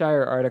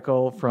Schreier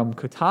article from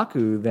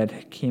Kotaku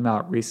that came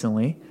out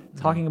recently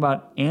talking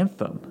about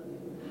Anthem.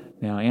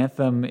 Now,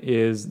 Anthem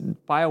is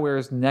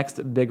BioWare's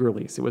next big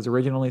release. It was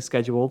originally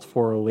scheduled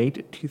for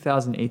late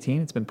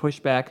 2018. It's been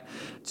pushed back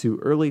to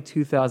early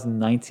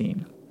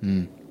 2019.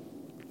 And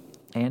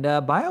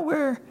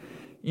BioWare,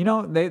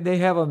 they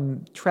have a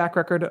track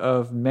record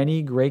of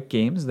many great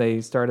games.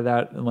 They started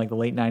out in like the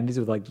late 90s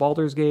with like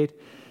Baldur's Gate.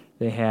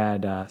 They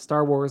had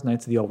Star Wars,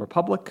 Knights of the Old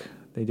Republic.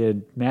 They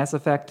did Mass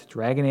Effect,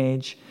 Dragon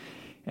Age.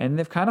 And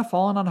they've kind of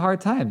fallen on hard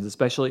times,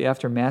 especially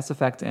after Mass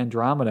Effect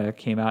Andromeda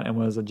came out and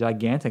was a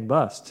gigantic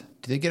bust.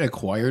 Did they get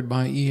acquired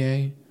by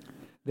EA?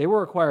 They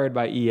were acquired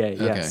by EA,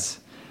 yes.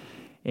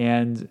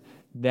 And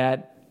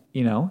that,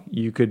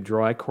 you could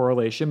draw a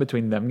correlation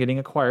between them getting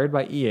acquired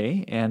by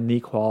EA and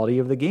the quality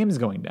of the games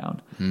going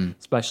down.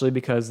 Especially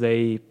because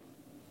it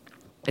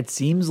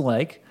seems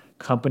like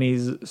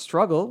companies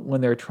struggle when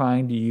they're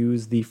trying to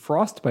use the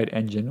Frostbite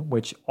engine,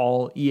 which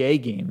all EA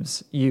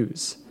games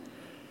use.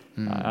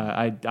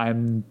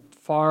 I'm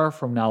far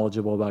from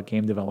knowledgeable about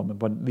game development,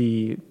 but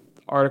the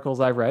articles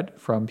I've read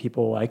from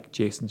people like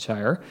Jason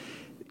Schreier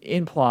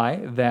imply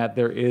that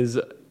there is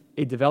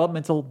a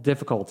developmental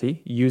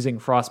difficulty using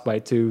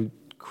Frostbite to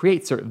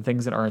create certain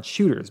things that aren't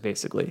shooters,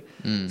 basically.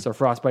 So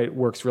Frostbite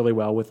works really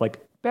well with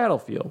like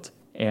Battlefield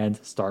and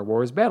Star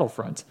Wars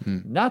Battlefront.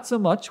 Not so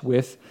much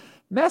with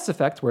Mass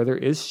Effect, where there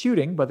is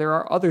shooting, but there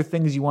are other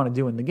things you want to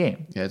do in the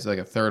game. Yeah, it's like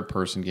a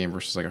third-person game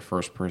versus like a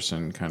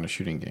first-person kind of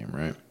shooting game,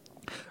 right?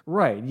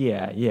 Right,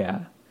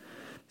 yeah.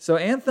 So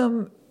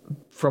Anthem,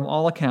 from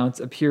all accounts,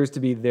 appears to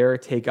be their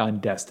take on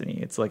Destiny.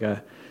 It's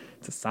a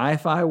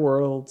sci-fi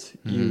world.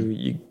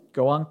 You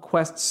go on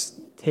quests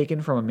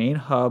taken from a main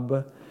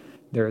hub.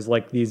 There's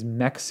like these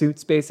mech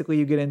suits basically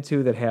you get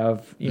into that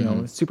have,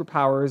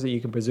 superpowers that you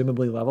can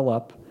presumably level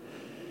up.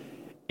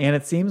 And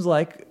it seems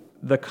like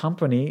the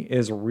company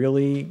is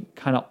really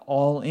kind of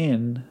all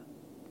in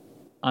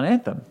on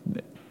Anthem.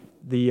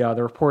 The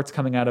reports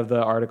coming out of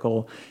the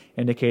article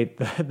indicate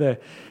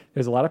that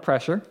there's a lot of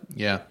pressure.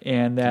 Yeah.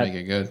 And that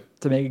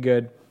to make it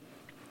good.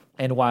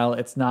 And while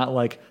it's not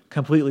like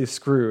completely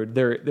screwed,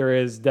 there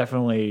is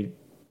definitely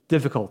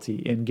difficulty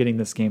in getting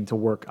this game to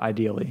work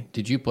ideally.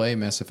 Did you play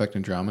Mass Effect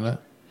Andromeda?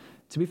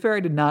 To be fair,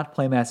 I did not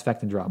play Mass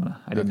Effect Andromeda.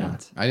 I did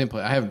not. I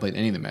haven't played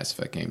any of the Mass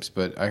Effect games,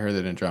 but I heard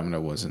that Andromeda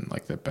wasn't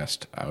like the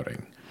best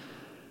outing.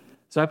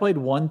 So I played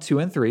 1, 2,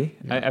 and 3.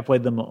 Yeah. I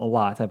played them a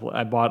lot.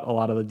 I bought a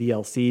lot of the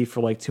DLC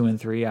for like 2 and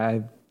 3.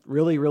 I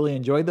really, really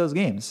enjoyed those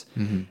games.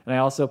 And I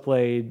also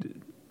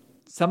played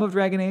some of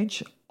Dragon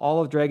Age,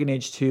 all of Dragon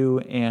Age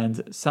 2,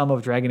 and some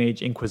of Dragon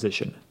Age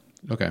Inquisition.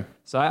 Okay.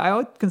 So I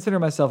would consider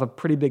myself a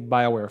pretty big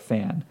BioWare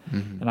fan,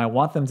 and I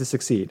want them to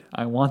succeed.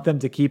 I want them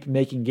to keep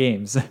making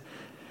games.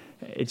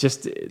 It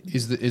just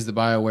is the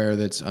BioWare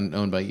that's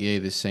owned by EA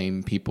the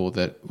same people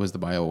that was the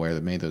BioWare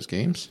that made those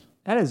games?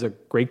 That is a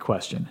great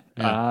question.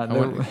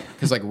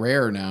 Because like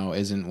Rare now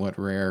isn't what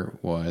Rare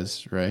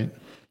was, right?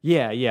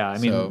 Yeah. I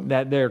mean,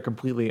 that they're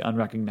completely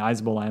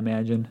unrecognizable, I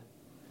imagine.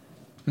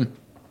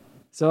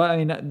 So, I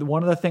mean,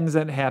 one of the things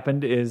that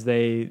happened is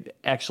they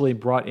actually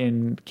brought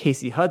in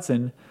Casey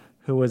Hudson,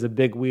 who was a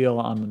big wheel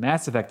on the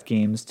Mass Effect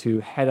games,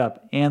 to head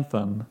up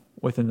Anthem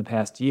within the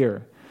past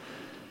year.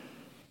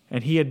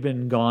 And he had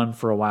been gone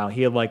for a while.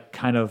 He had like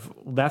kind of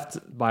left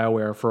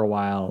BioWare for a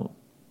while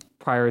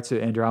prior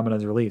to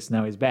Andromeda's release.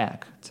 Now he's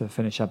back to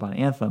finish up on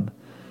Anthem.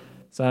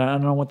 So I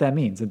don't know what that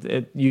means.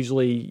 It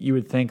usually you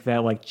would think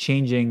that like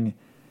changing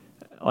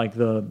like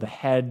the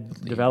head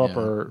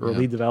developer or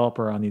lead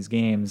developer on these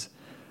games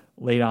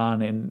late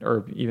on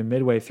or even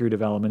midway through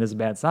development is a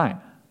bad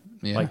sign.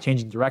 Yeah. Like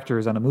changing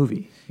directors on a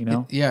movie,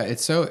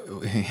 It's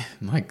so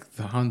like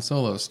the Han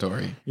Solo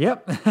story.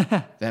 Yep.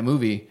 That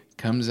movie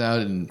comes out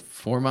in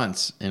 4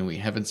 months, and we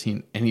haven't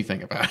seen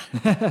anything about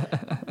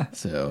it.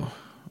 So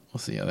we'll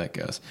see how that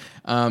goes.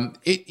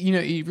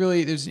 It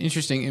really, there's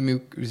interesting. I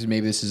mean,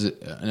 maybe this is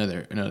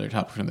another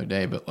topic for another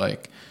day, but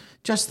like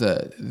just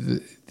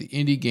the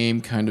indie game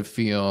kind of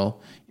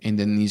feel, and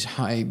then these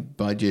high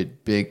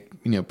budget, big,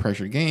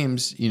 pressure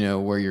games,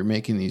 where you're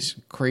making these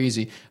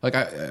crazy, like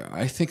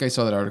I think I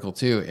saw that article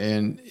too.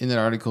 And in that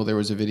article, there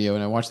was a video,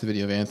 and I watched the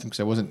video of Anthem because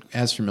I wasn't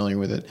as familiar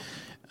with it.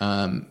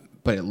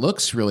 But it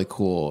looks really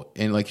cool.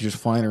 And like, you're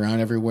just flying around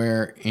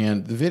everywhere.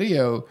 And the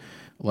video,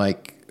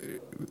 like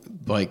it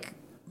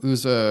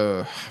was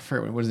I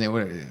forget what his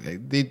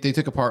name. They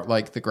took apart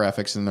like the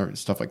graphics and the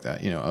stuff like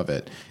that,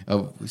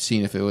 of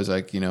seeing if it was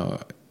like,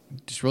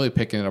 just really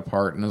picking it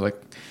apart. And I was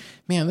like,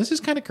 man, this is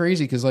kind of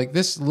crazy. Cause like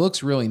this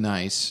looks really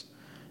nice.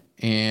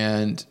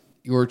 And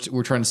we're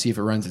trying to see if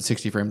it runs at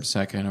 60 frames a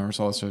second or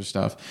all this sort of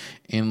stuff.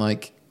 And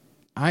like,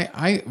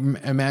 I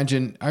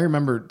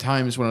remember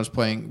times when I was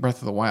playing Breath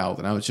of the Wild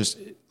and I was just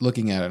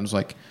looking at it and was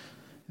like,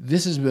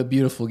 this is a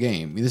beautiful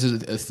game. This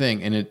is a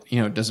thing. And it,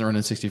 it doesn't run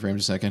at 60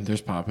 frames a second.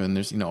 There's pop-in.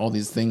 There's, all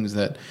these things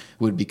that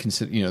would be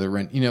considered, the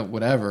rent,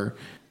 whatever.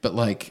 But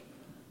like,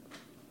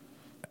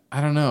 I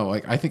don't know.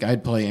 Like, I think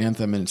I'd play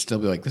Anthem and still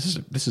be like, this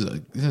is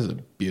a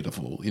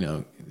beautiful,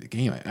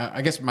 game.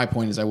 I guess my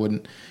point is I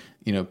wouldn't,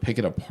 pick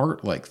it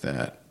apart like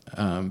that.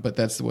 But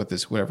that's what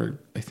whatever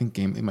I think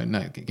it might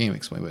not Game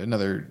Explain, but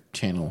another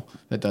channel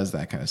that does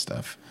that kind of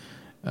stuff,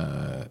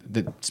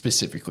 that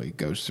specifically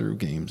goes through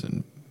games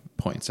and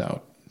points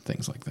out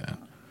things like that.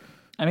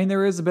 I mean,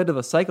 there is a bit of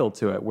a cycle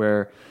to it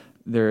where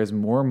there is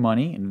more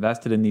money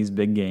invested in these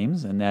big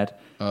games, and that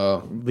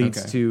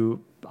leads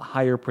to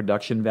higher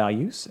production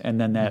values, and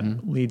then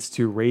that leads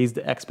to raised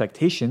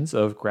expectations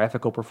of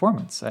graphical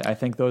performance. I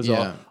think those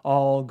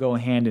all go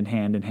hand in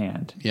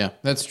hand. Yeah,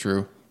 that's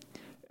true.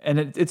 And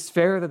it's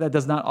fair that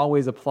does not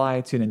always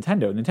apply to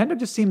Nintendo. Nintendo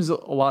just seems a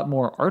lot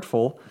more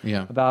artful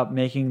about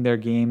making their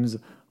games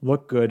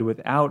look good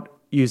without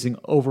using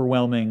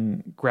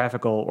overwhelming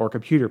graphical or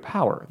computer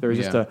power. There's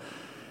just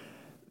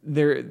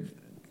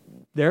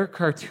their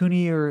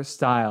cartoonier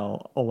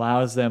style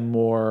allows them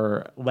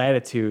more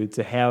latitude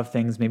to have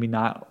things maybe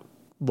not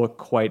look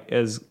quite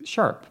as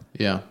sharp.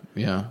 Yeah.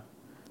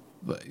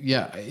 But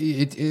yeah,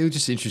 it was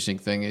just an interesting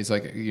thing. It's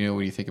like,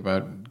 when you think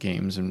about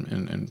games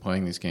and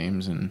playing these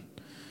games and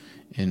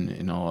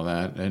all of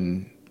that,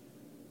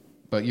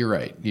 but you're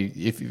right.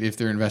 If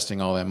they're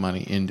investing all that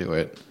money into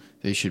it,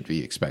 they should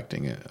be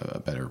expecting a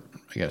better,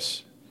 I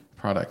guess,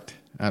 product.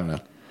 I don't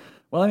know.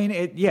 Well, I mean,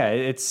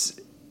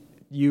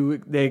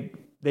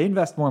 they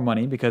invest more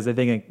money because they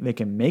think they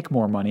can make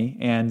more money,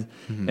 and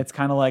it's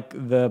kind of like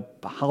the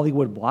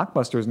Hollywood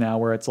blockbusters now,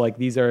 where it's like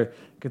these are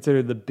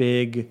considered the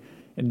big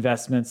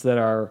investments that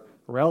are,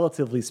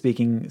 relatively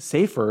speaking,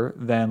 safer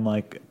than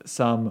like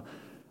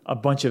a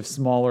bunch of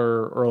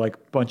smaller or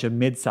like bunch of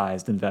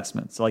mid-sized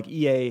investments. Like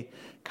EA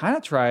kind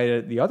of tried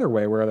it the other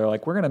way, where they're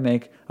like, we're going to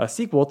make a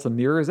sequel to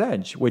Mirror's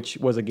Edge, which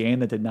was a game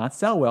that did not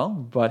sell well,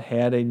 but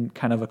had a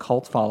kind of a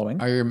cult following.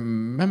 I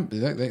remember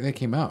that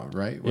came out,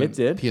 right? When it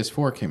did.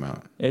 PS4 came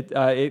out.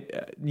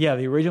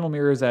 The original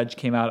Mirror's Edge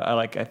came out,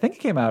 I think it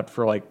came out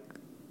for like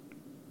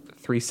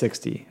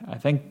 360. I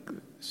think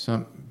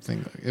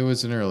something. It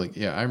was an early.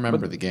 Yeah, I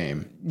remember the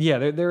game.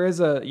 Yeah, there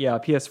is a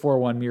PS4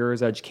 one,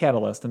 Mirror's Edge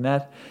Catalyst, and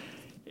that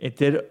it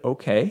did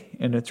okay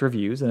in its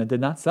reviews, and it did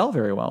not sell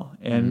very well.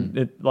 And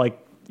it like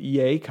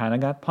EA kind of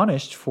got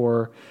punished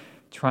for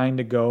trying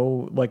to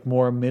go like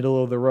more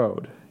middle of the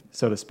road,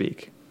 so to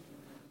speak,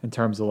 in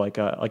terms of like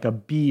a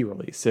B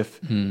release. If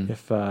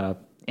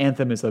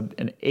Anthem is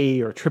an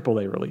A or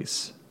AAA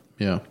release.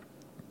 Yeah.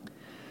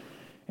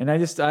 And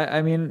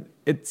I mean,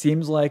 it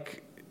seems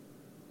like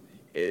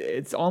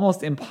it's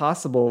almost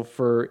impossible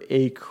for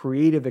a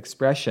creative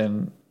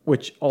expression,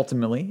 which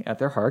ultimately, at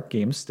their heart,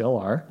 games still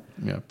are,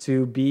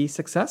 to be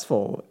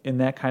successful in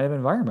that kind of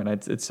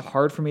environment. It's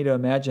hard for me to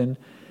imagine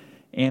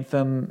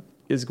Anthem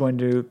is going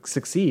to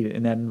succeed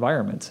in that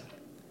environment.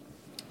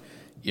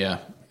 Yeah,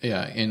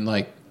 and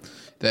like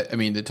that. I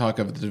mean, the talk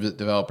of the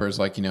developers,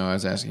 like I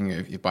was asking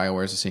if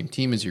Bioware is the same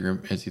team as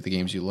the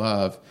games you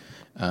love.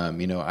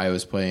 I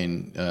was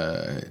playing,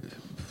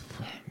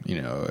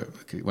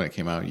 when it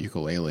came out,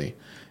 Ukulele.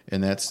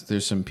 And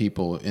there's some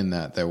people in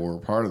that were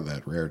part of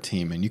that Rare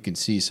team, and you can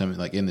see some,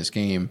 like in this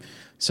game,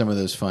 some of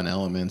those fun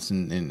elements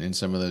and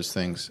some of those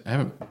things. I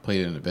haven't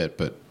played it in a bit,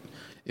 but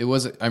I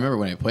remember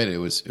when I played it, it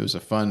was a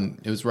fun.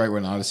 It was right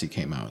when Odyssey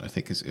came out. I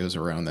think it was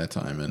around that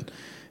time, and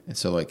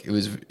so like it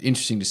was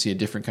interesting to see a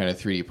different kind of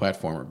 3D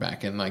platformer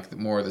back in like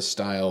more of the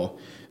style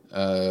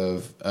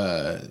of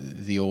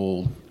the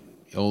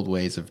old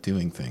ways of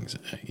doing things.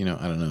 I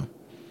don't know.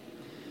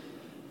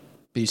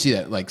 But you see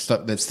that like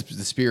stuff. That's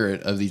the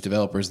spirit of these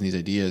developers, and these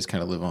ideas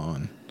kind of live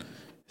on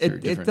through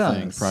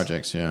different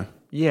projects.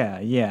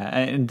 Yeah,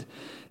 and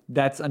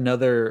that's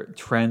another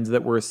trend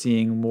that we're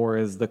seeing more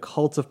is the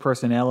cult of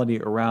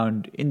personality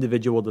around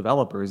individual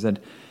developers. And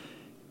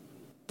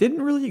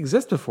didn't really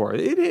exist before.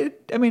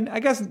 I mean, I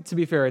guess to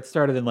be fair, it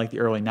started in like the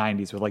early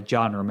 '90s with like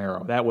John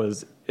Romero.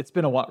 It's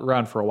been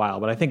around for a while,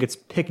 but I think it's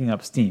picking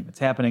up steam. It's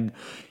happening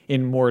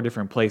in more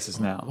different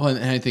places now. Well,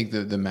 and I think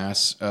the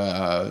mass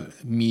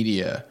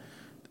media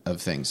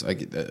of things,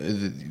 like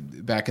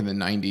back in the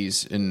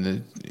 '90s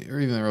or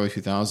even the early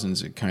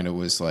 2000s, it kind of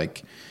was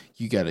like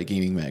you got a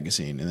gaming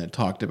magazine and it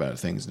talked about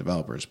things and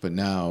developers, but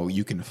now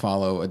you can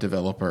follow a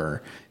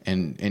developer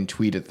and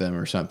tweet at them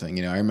or something.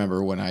 You know, I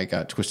remember when I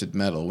got Twisted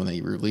Metal, when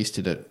they released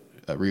it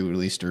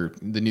re-released or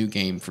the new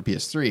game for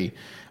PS3,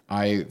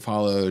 I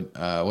followed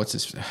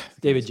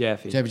David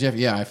Jaffe.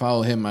 Yeah, I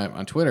follow him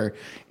on Twitter,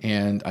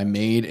 and I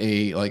made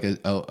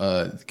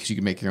because you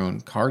can make your own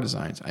car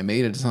designs. I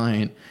made a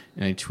design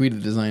and I tweeted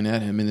the design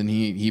at him, and then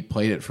he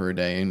played it for a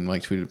day and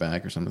like tweeted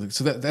back or something.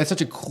 So that's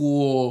such a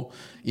cool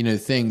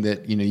thing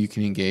that you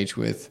can engage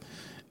with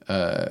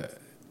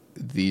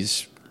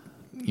these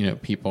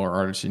people or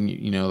artists,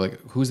 and like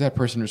who's that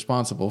person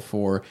responsible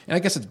for? And I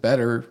guess it's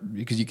better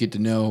because you get to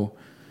know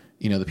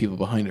the people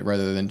behind it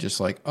rather than just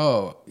like,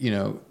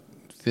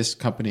 this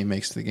company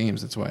makes the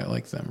games, that's why I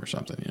like them or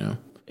something,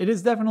 It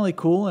is definitely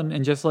cool,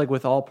 and just like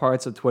with all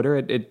parts of Twitter,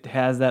 it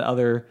has that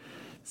other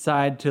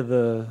side to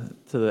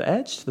the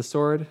edge, to the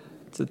sword.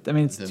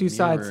 It's two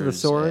sides to the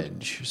sword.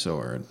 Edge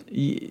sword.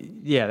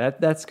 Yeah,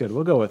 that's good.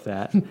 We'll go with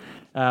that.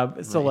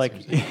 So like,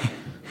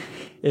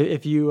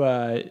 if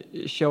you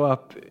show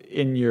up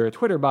in your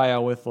Twitter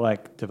bio with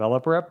like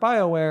developer at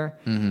Bioware,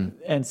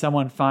 and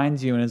someone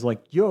finds you and is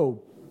like, yo,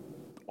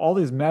 all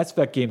these Mass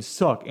Effect games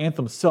suck.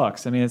 Anthem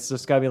sucks. It's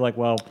just got to be like,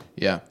 well,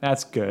 yeah,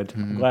 that's good.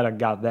 I'm glad I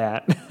got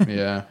that.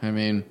 Yeah,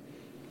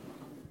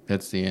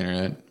 that's the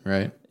internet,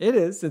 right? It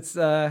is. It's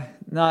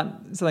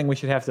not something we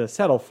should have to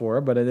settle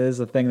for, but it is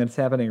a thing that's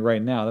happening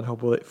right now that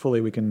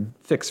hopefully we can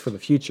fix for the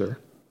future.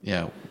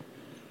 Yeah.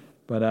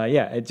 But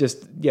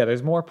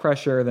there's more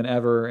pressure than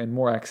ever and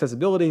more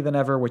accessibility than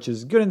ever, which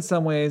is good in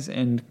some ways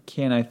and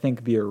can, I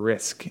think, be a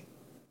risk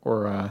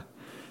or a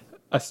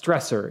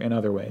stressor in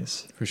other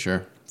ways. For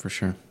sure.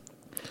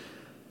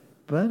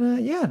 But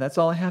that's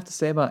all I have to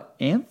say about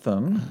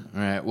Anthem.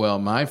 All right. Well,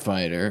 my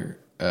fighter.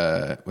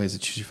 Wait, is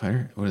it Choose Your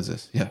Fighter? What is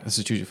this? Yeah, it's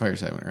a Choose Your Fighter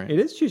segment, right? It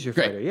is Choose Your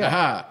Fighter, yeah.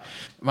 Aha.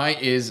 Mine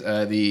is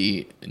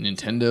the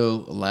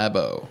Nintendo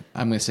Labo.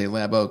 I'm going to say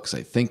Labo because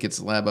I think it's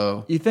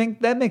Labo. You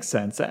think that makes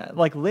sense?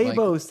 Like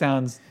Labo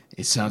sounds.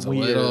 It sounds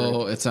weird.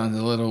 It sounds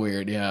a little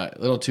weird. Yeah, a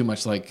little too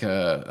much like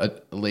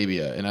a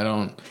labia, and I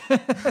don't.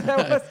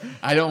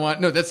 I don't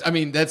want. No, that's.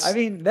 That's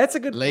a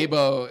good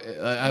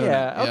Labo. I don't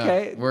know.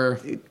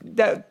 Okay.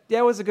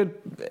 That was a good.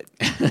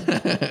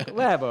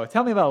 Labo.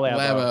 Tell me about Labo.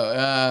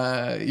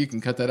 Labo. You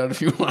can cut that out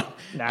if you want.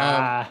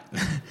 Nah.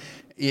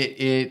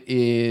 It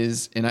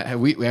is, and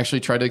we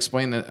actually tried to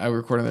explain that.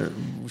 We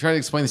tried to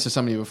explain this to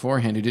somebody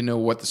beforehand who didn't know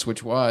what the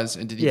Switch was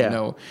and didn't even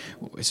know.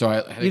 So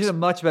you did a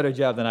much better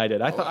job than I did.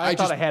 I thought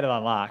I had it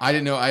on lock. I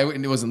didn't know. I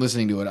wasn't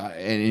listening to it,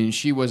 and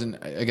she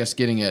wasn't, I guess,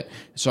 getting it.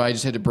 So I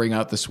just had to bring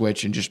out the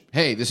Switch and just,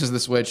 hey, this is the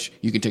Switch.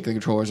 You can take the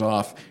controllers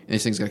off, and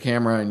this thing's got a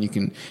camera, and you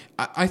can.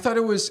 I thought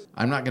it was.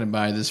 I'm not going to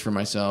buy this for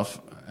myself.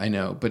 I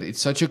know, but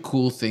it's such a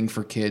cool thing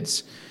for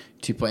kids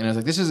to play. And I was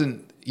like, this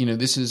isn't.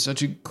 This is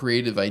such a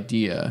creative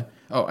idea.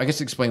 Oh, I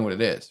guess explain what it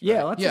is.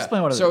 Yeah, let's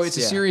explain what it is. So it's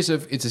a series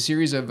of it's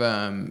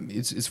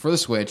for the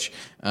Switch,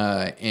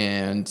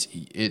 and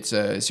it's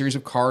a series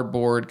of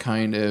cardboard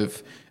kind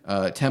of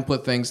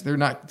template things. They're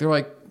like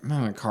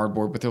not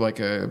cardboard, but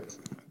they're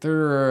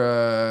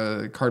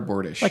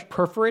cardboardish. Like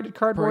perforated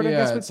cardboard, I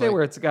guess we'd say,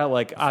 where it's got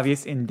like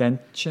obvious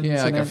indentions.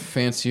 Yeah, like in a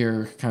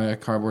fancier kind of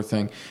cardboard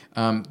thing.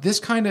 This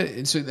kind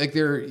of, so like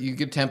you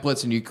get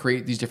templates and you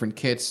create these different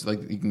kits.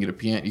 Like you can get a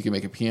piano, you can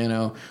make a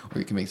piano, or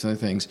you can make some other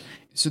things.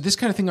 So this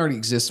kind of thing already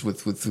exists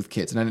with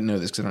kids, and I didn't know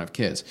this because I don't have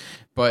kids.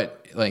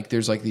 But like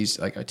there's like these,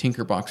 like a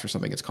Tinker box or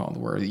something it's called,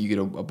 where you get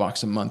a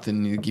box a month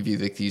and they give you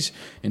like these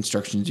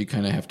instructions. You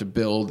kind of have to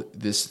build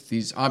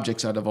these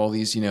objects out of all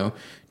these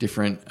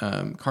different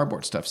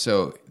cardboard stuff.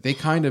 So they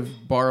kind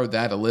of borrowed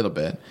that a little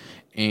bit,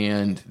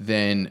 and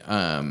then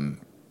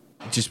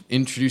just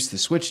introduce the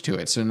Switch to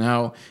it. So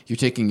now you're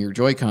taking your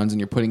Joy-Cons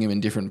and you're putting them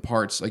in different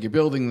parts. Like you're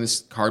building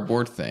this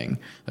cardboard thing,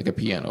 like a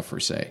piano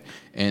for say,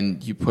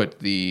 and you put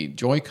the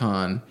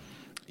Joy-Con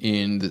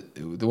in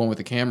the one with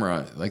the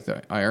camera, like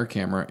the IR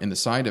camera, in the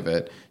side of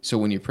it. So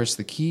when you press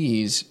the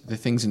keys, the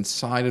things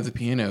inside of the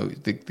piano,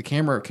 the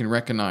camera can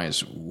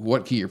recognize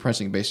what key you're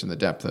pressing based on the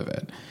depth of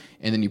it.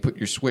 And then you put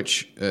your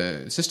Switch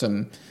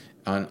system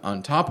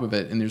on top of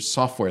it, and there's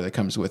software that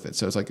comes with it.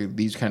 So it's like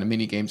these kind of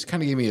mini games.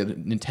 Kind of gave me a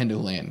Nintendo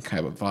Land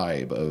kind of a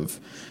vibe of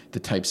the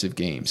types of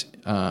games.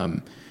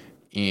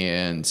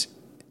 And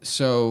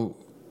so,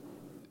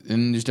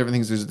 and there's different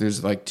things.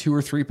 There's like 2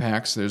 or 3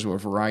 packs. There's a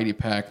variety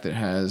pack that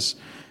has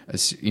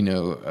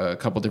a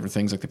couple different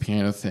things, like the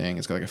piano thing.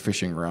 It's got like a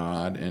fishing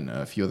rod and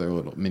a few other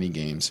little mini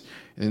games.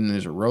 And then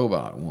there's a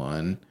robot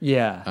one.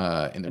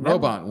 Yeah. And the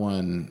robot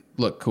one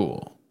looked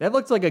cool. That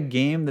looked like a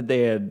game that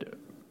they had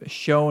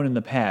shown in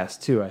the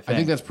past too. I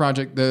think that's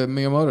the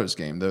Miyamoto's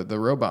game, the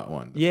robot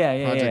one.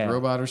 Yeah, Project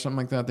Robot or something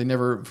like that. They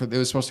never. It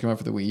was supposed to come out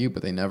for the Wii U,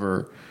 but they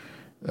never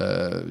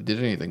did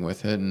anything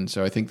with it. And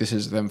so I think this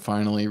is them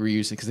finally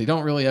reusing, because they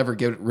don't really ever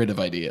get rid of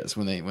ideas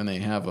when they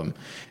have them.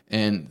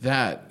 And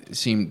that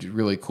seemed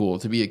really cool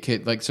to be a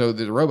kid. Like, so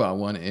the robot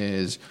one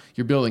is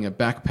you're building a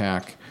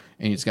backpack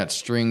and it's got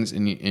strings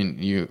and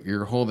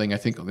you're holding, I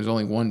think there's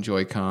only one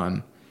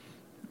Joy-Con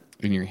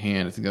in your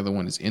hand. I think the other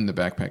one is in the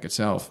backpack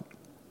itself.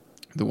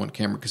 The one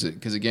camera,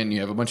 because again,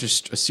 you have a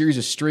series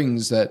of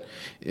strings that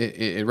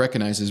it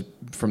recognizes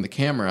from the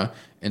camera,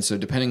 and so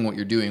depending on what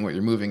you're doing, what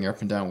you're moving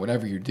up and down,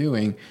 whatever you're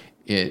doing,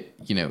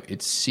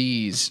 it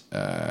sees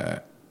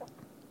that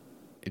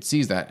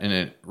and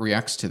it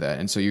reacts to that,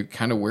 and so you're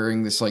kind of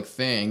wearing this like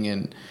thing,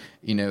 and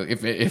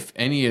if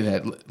any of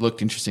that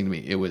looked interesting to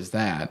me, it was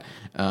that,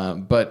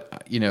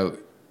 but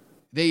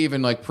they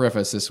even like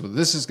preface this with,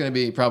 this is going to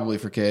be probably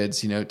for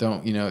kids,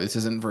 this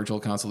isn't virtual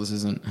console, this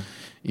isn't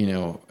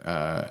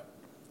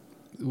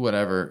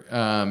whatever.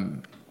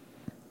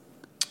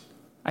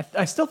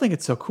 I still think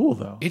it's so cool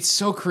though. It's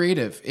so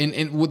creative,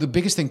 and well, the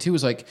biggest thing too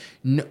is like,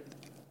 no,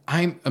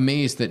 I'm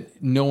amazed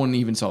that no one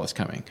even saw this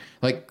coming.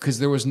 Like, because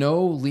there was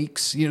no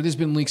leaks. There's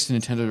been leaks to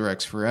Nintendo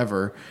Directs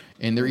forever,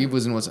 and there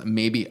even was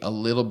maybe a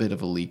little bit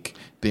of a leak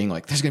being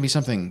like, there's going to be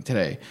something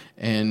today.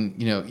 And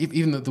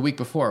even the week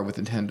before with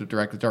Nintendo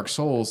Direct with Dark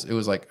Souls, it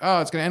was like, oh,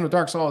 it's going to end with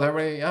Dark Souls.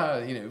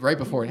 Everybody, right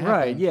before it happened.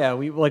 Right? Yeah,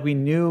 we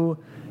knew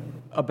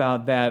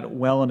about that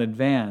well in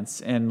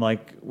advance, and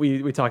like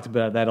we talked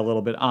about that a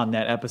little bit on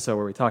that episode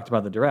where we talked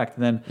about the Direct,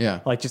 and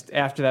then like just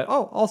after that,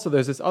 also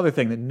there's this other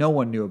thing that no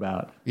one knew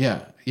about.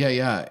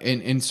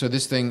 And so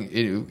this thing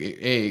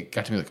it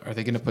got to me like, are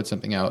they going to put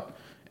something out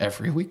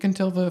every week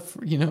until the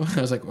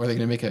I was like, are they going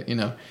to make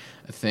a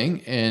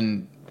thing?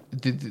 And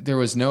there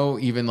was no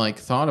even like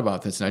thought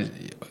about this, and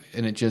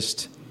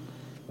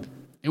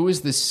it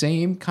was the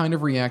same kind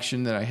of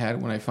reaction that I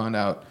had when I found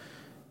out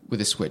with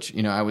a Switch.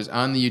 I was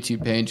on the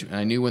YouTube page, and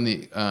I knew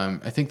when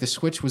I think the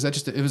Switch was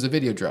it was a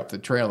video drop, the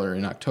trailer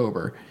in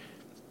October,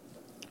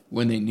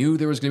 when they knew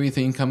there was going to be a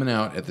thing coming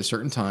out at a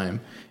certain time,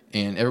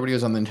 and everybody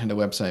was on the Nintendo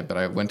website, but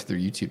I went to their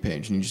YouTube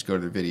page, and you just go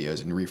to their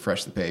videos and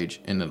refresh the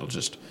page, and it'll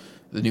just,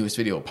 the newest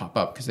video will pop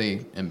up because they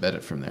embed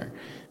it from there.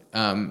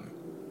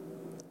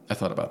 I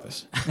thought about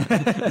this.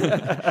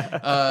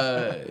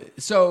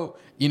 So,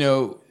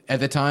 at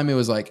the time it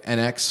was like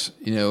NX,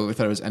 we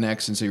thought it was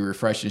NX, and so you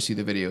refresh and you see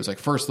the video. It was like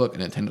first look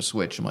at Nintendo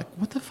Switch. I'm like,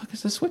 what the fuck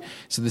is this Switch?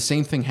 So the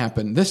same thing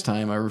happened this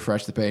time. I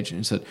refreshed the page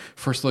and it said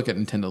first look at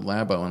Nintendo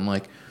Labo. I'm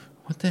like,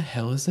 what the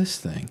hell is this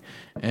thing?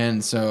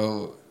 And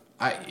so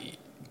I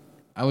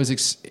was,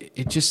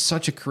 it's just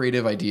such a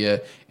creative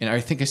idea. And I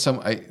think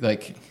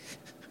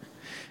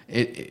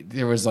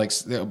there was like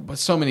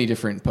so many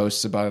different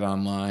posts about it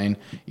online.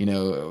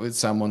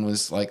 Someone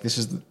was like, "This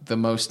is the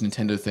most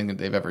Nintendo thing that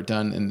they've ever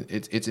done," and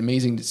it's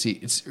amazing to see.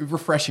 It's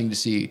refreshing to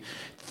see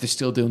they're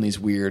still doing these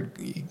weird,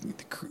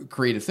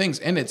 creative things,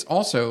 and it's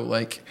also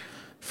like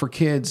for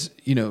kids,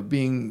 who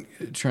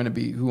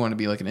want to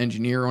be like an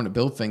engineer, want to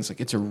build things.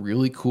 Like, it's a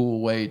really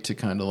cool way to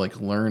kind of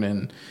like learn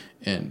and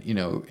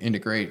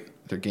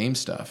integrate their game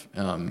stuff.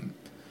 And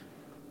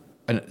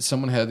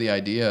someone had the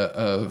idea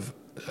of.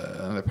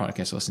 Another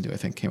podcast I listened to, I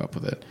think, came up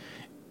with it,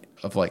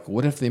 of like,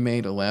 what if they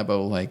made a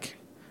Labo like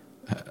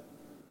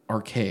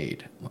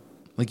arcade?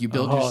 Like, you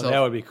build yourself that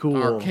would be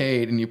cool.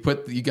 Arcade, and you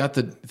got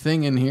the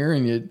thing in here,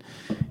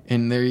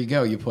 and there you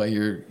go. You play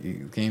your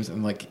games,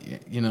 and like,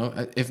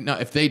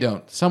 if they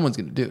don't, someone's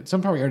gonna do it.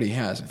 Some probably already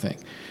has, I think.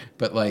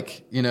 But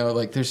like,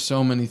 there's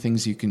so many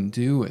things you can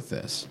do with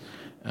this.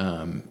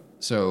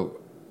 So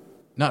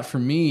not for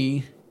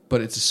me,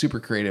 but it's a super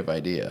creative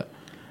idea.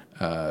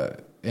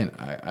 And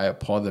I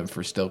applaud them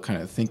for still kind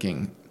of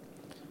thinking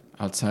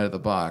outside of the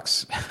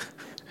box,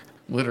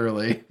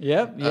 literally.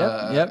 Yep.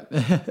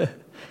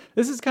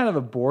 This is kind of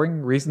a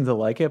boring reason to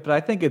like it, but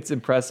I think it's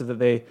impressive that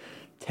they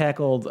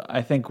tackled,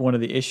 I think one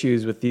of the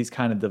issues with these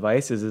kind of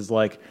devices is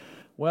like,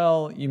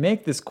 well, you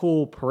make this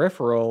cool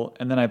peripheral,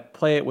 and then I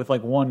play it with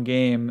like one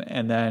game,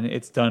 and then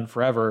it's done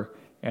forever,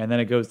 and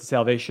then it goes to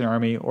Salvation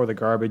Army or the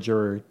garbage,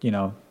 or,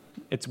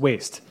 it's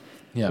waste.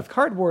 Yeah. With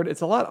cardboard,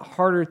 it's a lot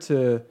harder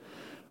to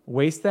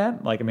waste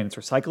that. Like, I mean, it's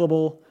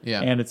recyclable,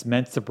 and it's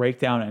meant to break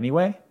down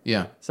anyway.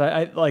 Yeah. So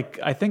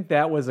I think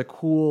that was a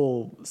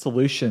cool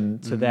solution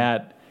to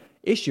that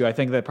issue. I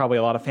think that probably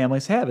a lot of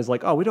families have is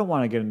like, oh, we don't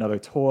want to get another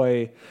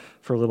toy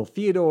for little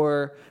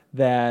Theodore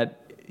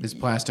that is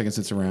plastic and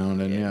sits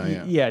around, and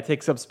it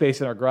takes up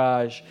space in our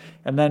garage.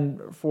 And then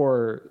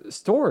for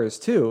stores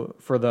too,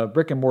 for the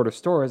brick and mortar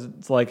stores,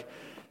 it's like,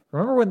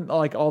 remember when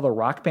like all the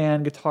Rock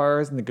Band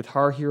guitars and the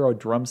Guitar Hero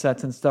drum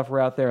sets and stuff were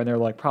out there, and they're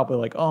like probably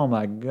like, oh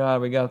my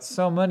god, we got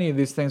so many of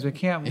these things, we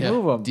can't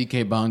move them.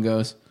 DK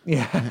bongos.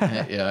 Yeah.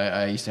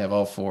 I used to have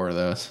all 4 of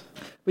those.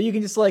 But you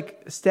can just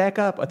like stack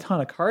up a ton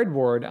of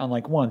cardboard on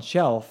like one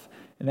shelf,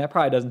 and that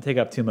probably doesn't take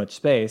up too much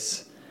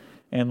space.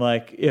 And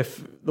like,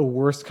 if the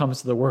worst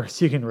comes to the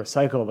worst, you can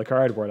recycle the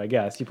cardboard, I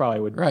guess. You probably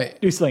would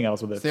do something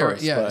else with it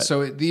first. Yeah,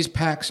 so these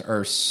packs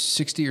are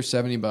 $60 or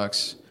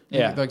 $70.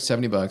 Yeah. Like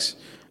 $70.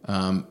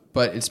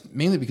 But it's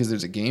mainly because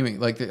there's a gaming.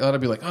 Like they ought to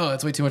be like, oh,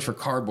 that's way too much for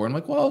cardboard. I'm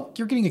like, well,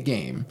 you're getting a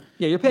game.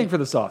 Yeah, you're paying for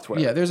the software.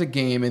 Yeah, there's a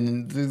game,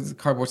 and the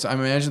cardboard. So I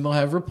imagine they'll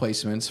have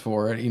replacements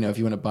for it. If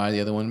you want to buy the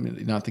other one,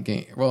 not the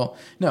game. Well,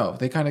 no,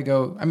 they kind of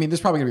go. I mean,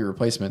 there's probably gonna be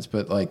replacements,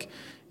 but like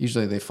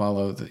usually they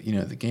follow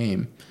the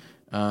game.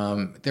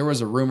 There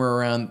was a rumor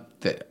around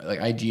that like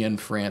IGN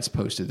France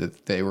posted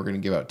that they were going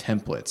to give out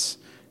templates,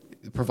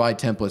 provide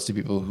templates to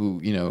people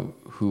who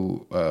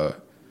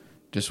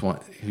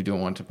don't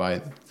want to buy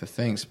the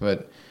things,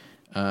 but.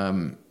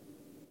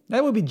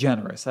 That would be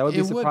generous. I would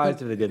be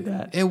surprised if they did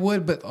that. It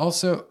would, but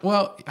also,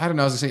 well, I don't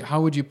know. I was going to say,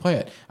 how would you play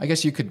it? I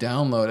guess you could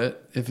download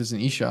it if it's an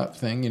eShop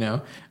thing,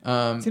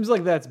 Seems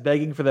like that's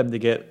begging for them to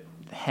get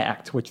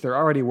hacked, which they're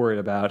already worried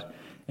about,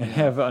 and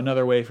have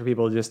another way for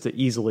people just to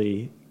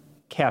easily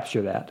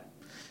capture that.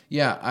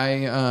 Yeah,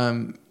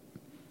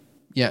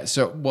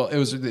 so, well, it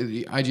was,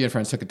 the IGN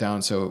friends took it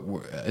down,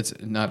 so it's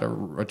not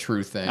a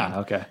true thing.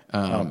 Okay.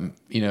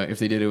 If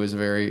they did, it was a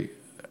very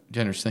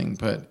generous thing,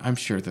 but I'm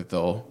sure that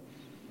they'll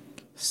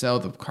sell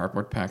the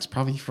cardboard packs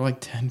probably for like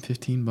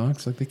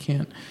 $10-15. Like they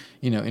can't,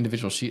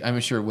 individual sheet. I'm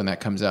sure when that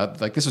comes out,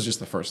 like this was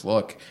just the first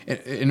look,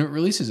 and it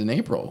releases in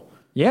April.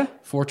 Yeah,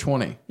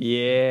 4/20.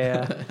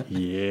 Yeah,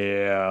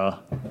 yeah.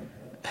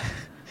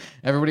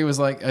 Everybody was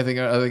like, I think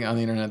on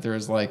the internet there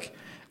was like,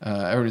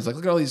 everybody's like,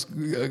 look at all these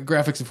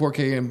graphics in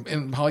 4K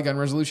and polygon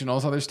resolution, all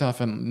this other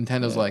stuff, and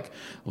Nintendo's like,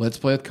 let's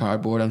play with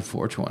cardboard on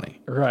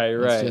 420. Right.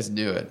 Let's just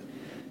do it.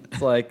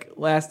 It's like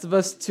Last of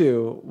Us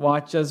 2.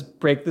 Watch us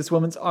break this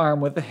woman's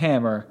arm with a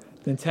hammer.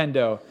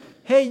 Nintendo.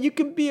 Hey, you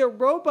can be a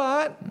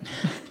robot.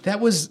 That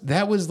was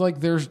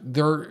like their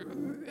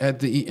at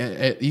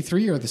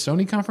E3 or the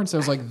Sony conference. That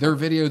was like their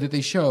video that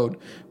they showed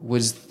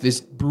was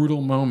this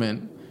brutal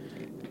moment.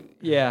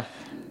 Yeah,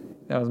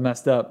 that was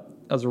messed up.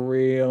 That was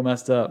real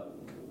messed up.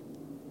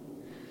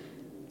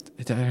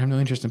 I have no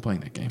interest in playing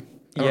that game.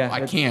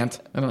 I can't.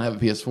 I don't have a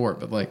PS4,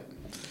 but like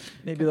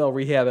maybe they'll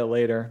rehab it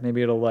later.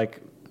 Maybe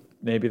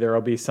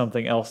there'll be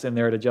something else in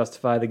there to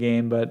justify the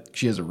game, but...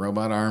 She has a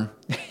robot arm.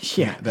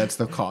 Yeah. That's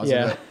the cause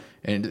of it.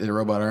 And the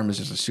robot arm is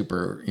just a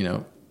super,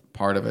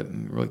 part of it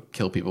and really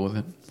kill people with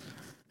it.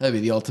 That'd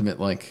be the ultimate,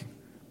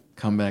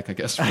 comeback, I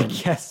guess. I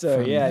guess so,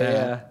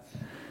 yeah.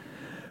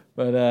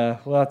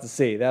 But we'll have to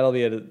see. That'll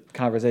be a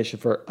conversation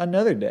for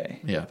another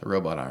day. Yeah, the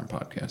Robot Arm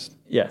podcast.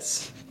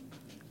 Yes.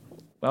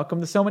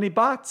 Welcome to So Many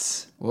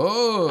Bots.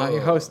 Whoa. I'm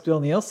your host, Bill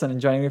Nielsen, and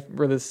joining me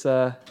for this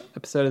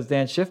episode is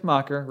Dan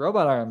Schiffmacher,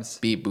 Robot Arms.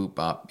 Beep, boop,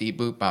 bop, beep,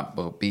 boop, bop,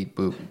 boop, beep,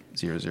 boop,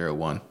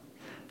 001.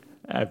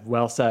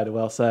 Well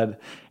said.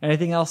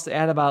 Anything else to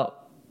add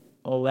about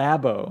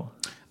Labo?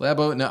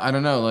 Labo, no, I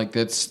don't know. it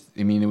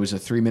was a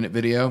 3-minute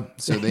video,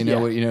 so they know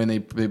what, and they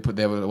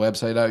have a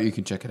website out. You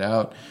can check it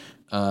out.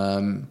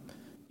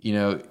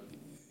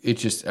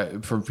 It's just,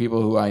 for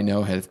people who I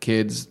know have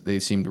kids, they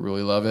seem to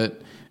really love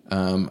it.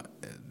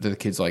 The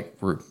kids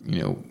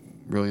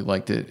really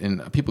liked it,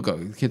 and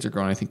the kids are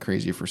growing, I think,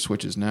 crazy for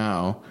Switches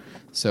now.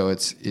 So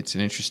it's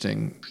an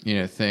interesting,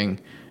 thing.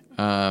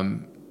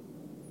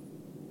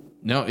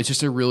 No, it's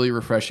just a really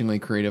refreshingly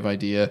creative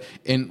idea.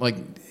 And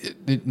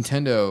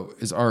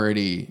Nintendo is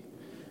already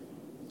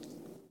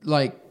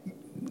they're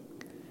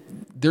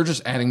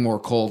just adding more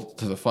coal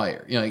to the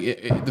fire.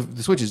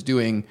 The Switch is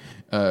doing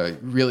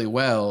really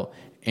well,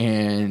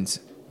 and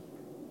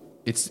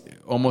it's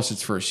almost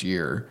its first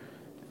year.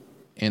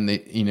 And they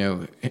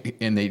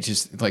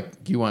just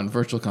you want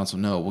virtual console?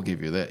 No, we'll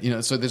give you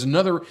that. So there's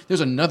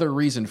another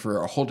reason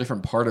for a whole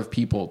different part of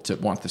people to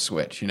want the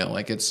Switch.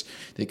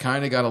 They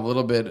kind of got a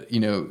little bit,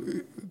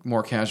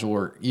 more casual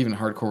or even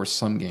hardcore with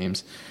some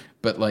games,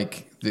 but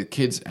the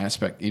kids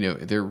aspect,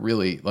 they're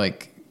really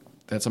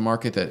that's a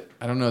market that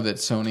I don't know that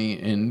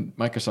Sony and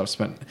Microsoft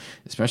spent,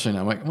 especially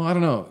now. I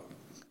don't know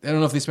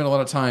if they spent a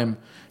lot of time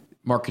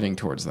marketing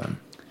towards them.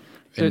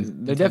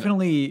 They're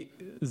definitely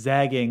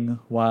zagging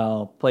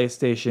while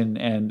PlayStation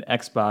and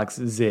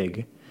Xbox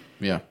zig.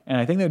 Yeah. And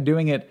I think they're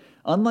doing it,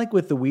 unlike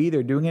with the Wii,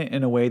 they're doing it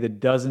in a way that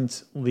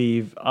doesn't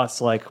leave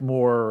us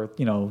more,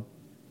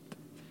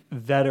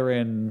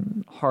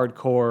 veteran,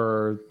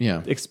 hardcore,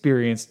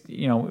 experienced,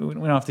 we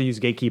don't have to use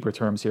gatekeeper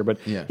terms here,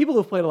 but people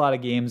who've played a lot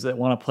of games that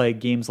want to play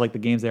games like the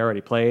games they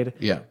already played,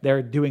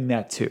 they're doing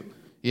that too.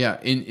 Yeah,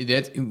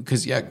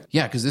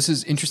 because this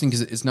is interesting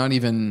because it's not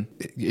even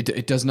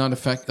it does not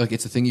affect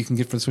it's a thing you can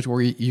get for the Switch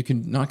where you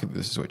can not get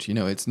the Switch.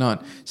 It's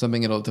not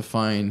something it'll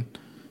define.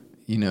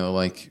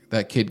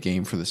 That kid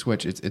game for the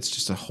Switch. It's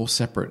just a whole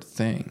separate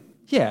thing.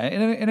 Yeah,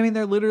 and I mean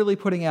they're literally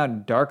putting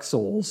out Dark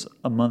Souls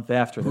a month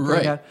after.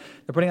 They're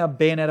putting out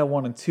Bayonetta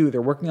 1 and 2.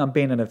 They're working on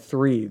Bayonetta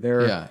 3.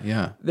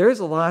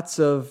 There's lots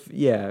of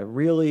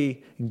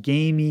really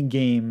gamey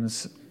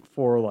games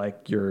for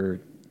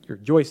your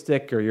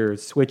joystick or your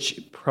Switch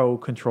Pro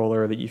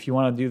controller that if you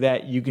want to do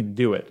that, you can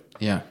do it.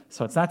 Yeah.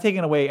 So it's not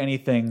taking away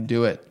anything.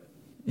 Do it.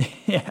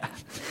 Yeah.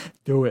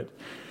 Do it.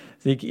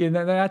 So they're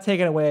not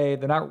taking away,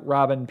 they're not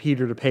robbing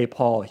Peter to pay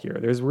Paul here.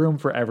 There's room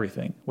for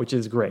everything, which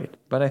is great.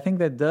 But I think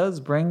that does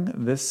bring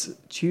this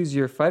Choose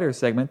Your Fighter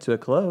segment to a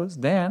close.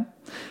 Dan,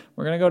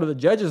 we're going to go to the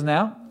judges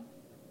now.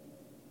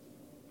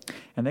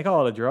 And they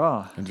call it a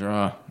draw. A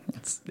draw.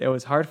 It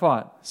was hard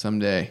fought.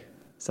 Someday.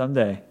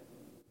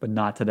 But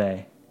not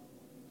today.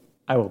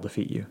 I will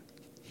defeat you.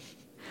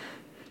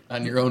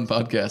 On your own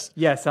podcast.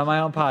 Yes, on my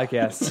own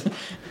podcast.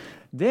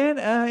 Dan,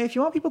 if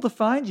you want people to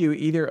find you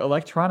either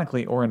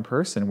electronically or in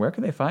person, where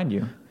can they find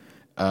you?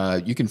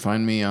 You can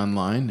find me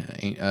online.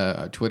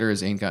 Twitter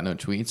is Ain't Got No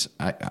Tweets.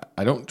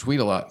 I don't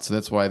tweet a lot, so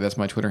that's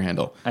my Twitter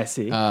handle. I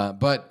see.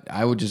 But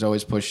I would just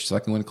always push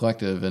Second Wind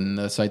Collective and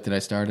the site that I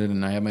started,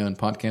 and I have my own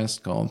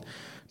podcast called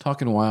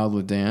Talking Wild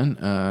with Dan.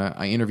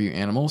 I interview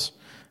animals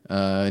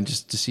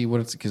just to see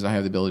what it's, because I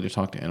have the ability to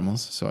talk to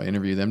animals, so I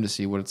interview them to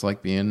see what it's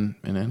like being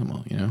an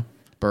animal.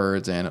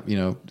 Birds,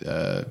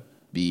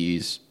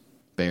 bees,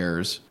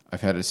 bears.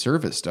 I've had a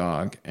service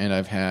dog, and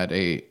I've had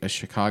a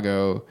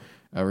Chicago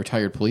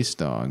retired police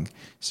dog.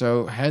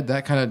 So had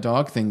that kind of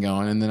dog thing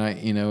going, and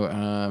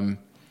then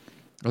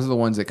those are the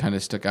ones that kind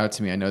of stuck out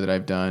to me. I know that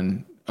I've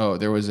done. Oh,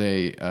 there was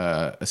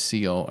a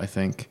seal. I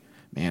think.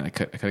 Man, I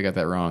could have got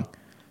that wrong.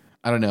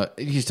 I don't know.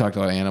 You just talked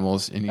about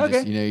animals, and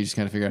you just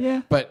kind of figure out.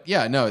 Yeah. But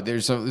yeah, no,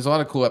 there's a lot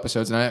of cool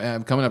episodes, and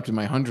I'm coming up to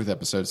my 100th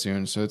episode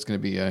soon, so it's going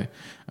to be I'm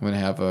going to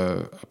have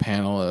a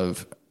panel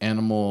of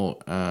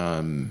animal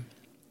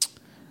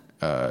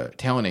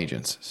talent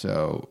agents.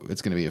 So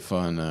it's going to be a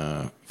fun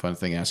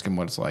thing. Ask them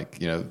what it's like.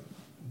 They're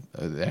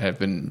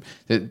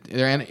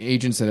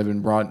agents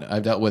that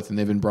I've dealt with, and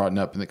they've been brought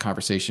up in the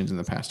conversations in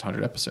the past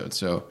 100 episodes.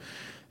 So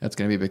that's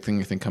going to be a big thing,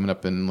 I think, coming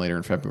up later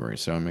in February.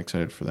 So I'm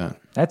excited for that.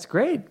 That's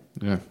great.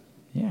 Yeah.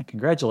 Yeah,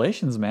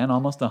 congratulations, man.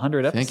 Almost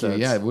 100 episodes. Thank you.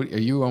 Yeah, are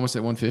you almost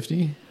at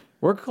 150?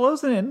 We're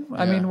closing in. Yeah.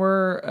 I mean,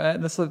 we're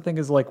this thing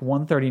is like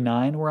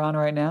 139 we're on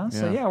right now.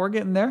 So yeah, we're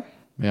getting there.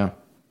 Yeah.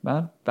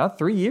 About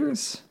 3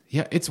 years.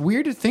 Yeah, it's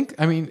weird to think.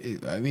 I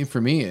mean,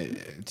 for me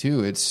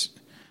too,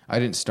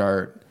 I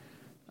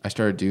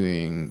started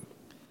doing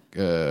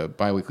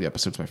bi-weekly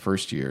episodes my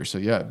first year. So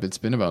yeah, it's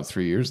been about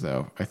 3 years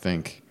though, I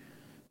think,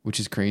 which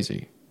is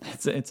crazy.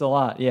 It's a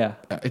lot, yeah.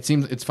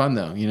 It's fun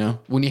though,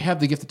 When you have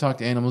the gift to talk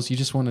to animals, you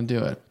just want to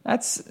do it.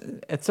 It's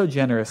so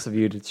generous of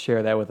you to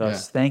share that with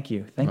us. Thank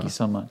you. Thank you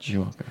so much.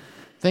 You're welcome.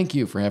 Thank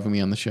you for having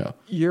me on the show.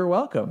 You're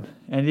welcome.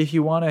 And if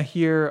you want to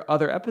hear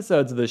other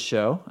episodes of this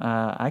show,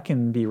 I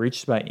can be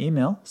reached by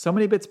email,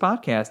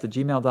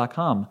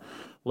 somanybitspodcast@gmail.com.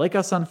 Like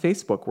us on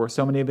Facebook, we're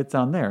So Many Bits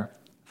on there.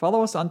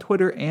 Follow us on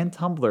Twitter and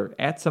Tumblr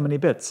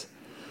 @SoManyBits.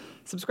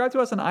 Subscribe to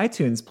us on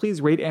iTunes.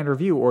 Please rate and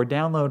review, or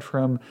download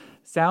from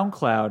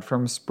SoundCloud,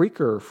 from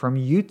Spreaker, from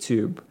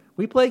YouTube.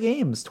 We play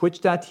games.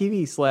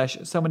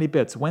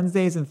 Twitch.tv/SoManyBits.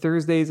 Wednesdays and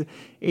Thursdays,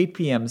 8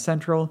 p.m.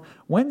 Central.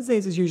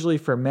 Wednesdays is usually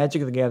for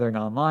Magic the Gathering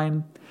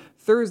Online.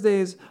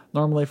 Thursdays,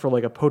 normally for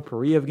like a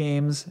potpourri of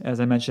games. As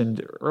I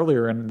mentioned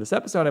earlier in this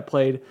episode, I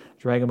played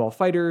Dragon Ball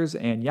FighterZ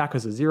and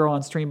Yakuza 0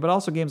 on stream, but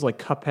also games like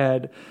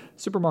Cuphead,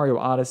 Super Mario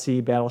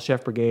Odyssey, Battle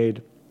Chef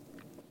Brigade.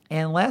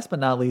 And last but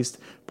not least,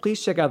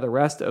 please check out the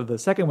rest of the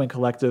Second Wind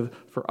Collective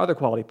for other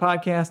quality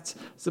podcasts.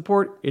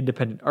 Support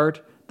independent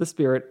art. The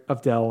spirit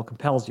of Dell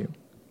compels you.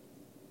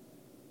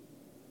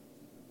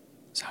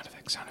 Sound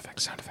effects, sound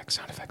effects, sound effects,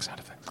 sound effects,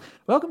 sound effects.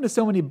 Welcome to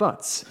So Many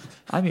Butts.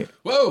 I'm here.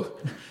 Whoa!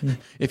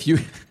 If you're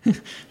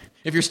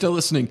still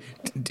listening,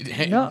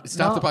 stop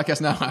the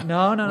podcast now.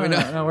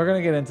 No. We're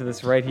going to get into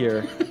this right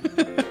here.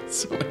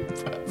 So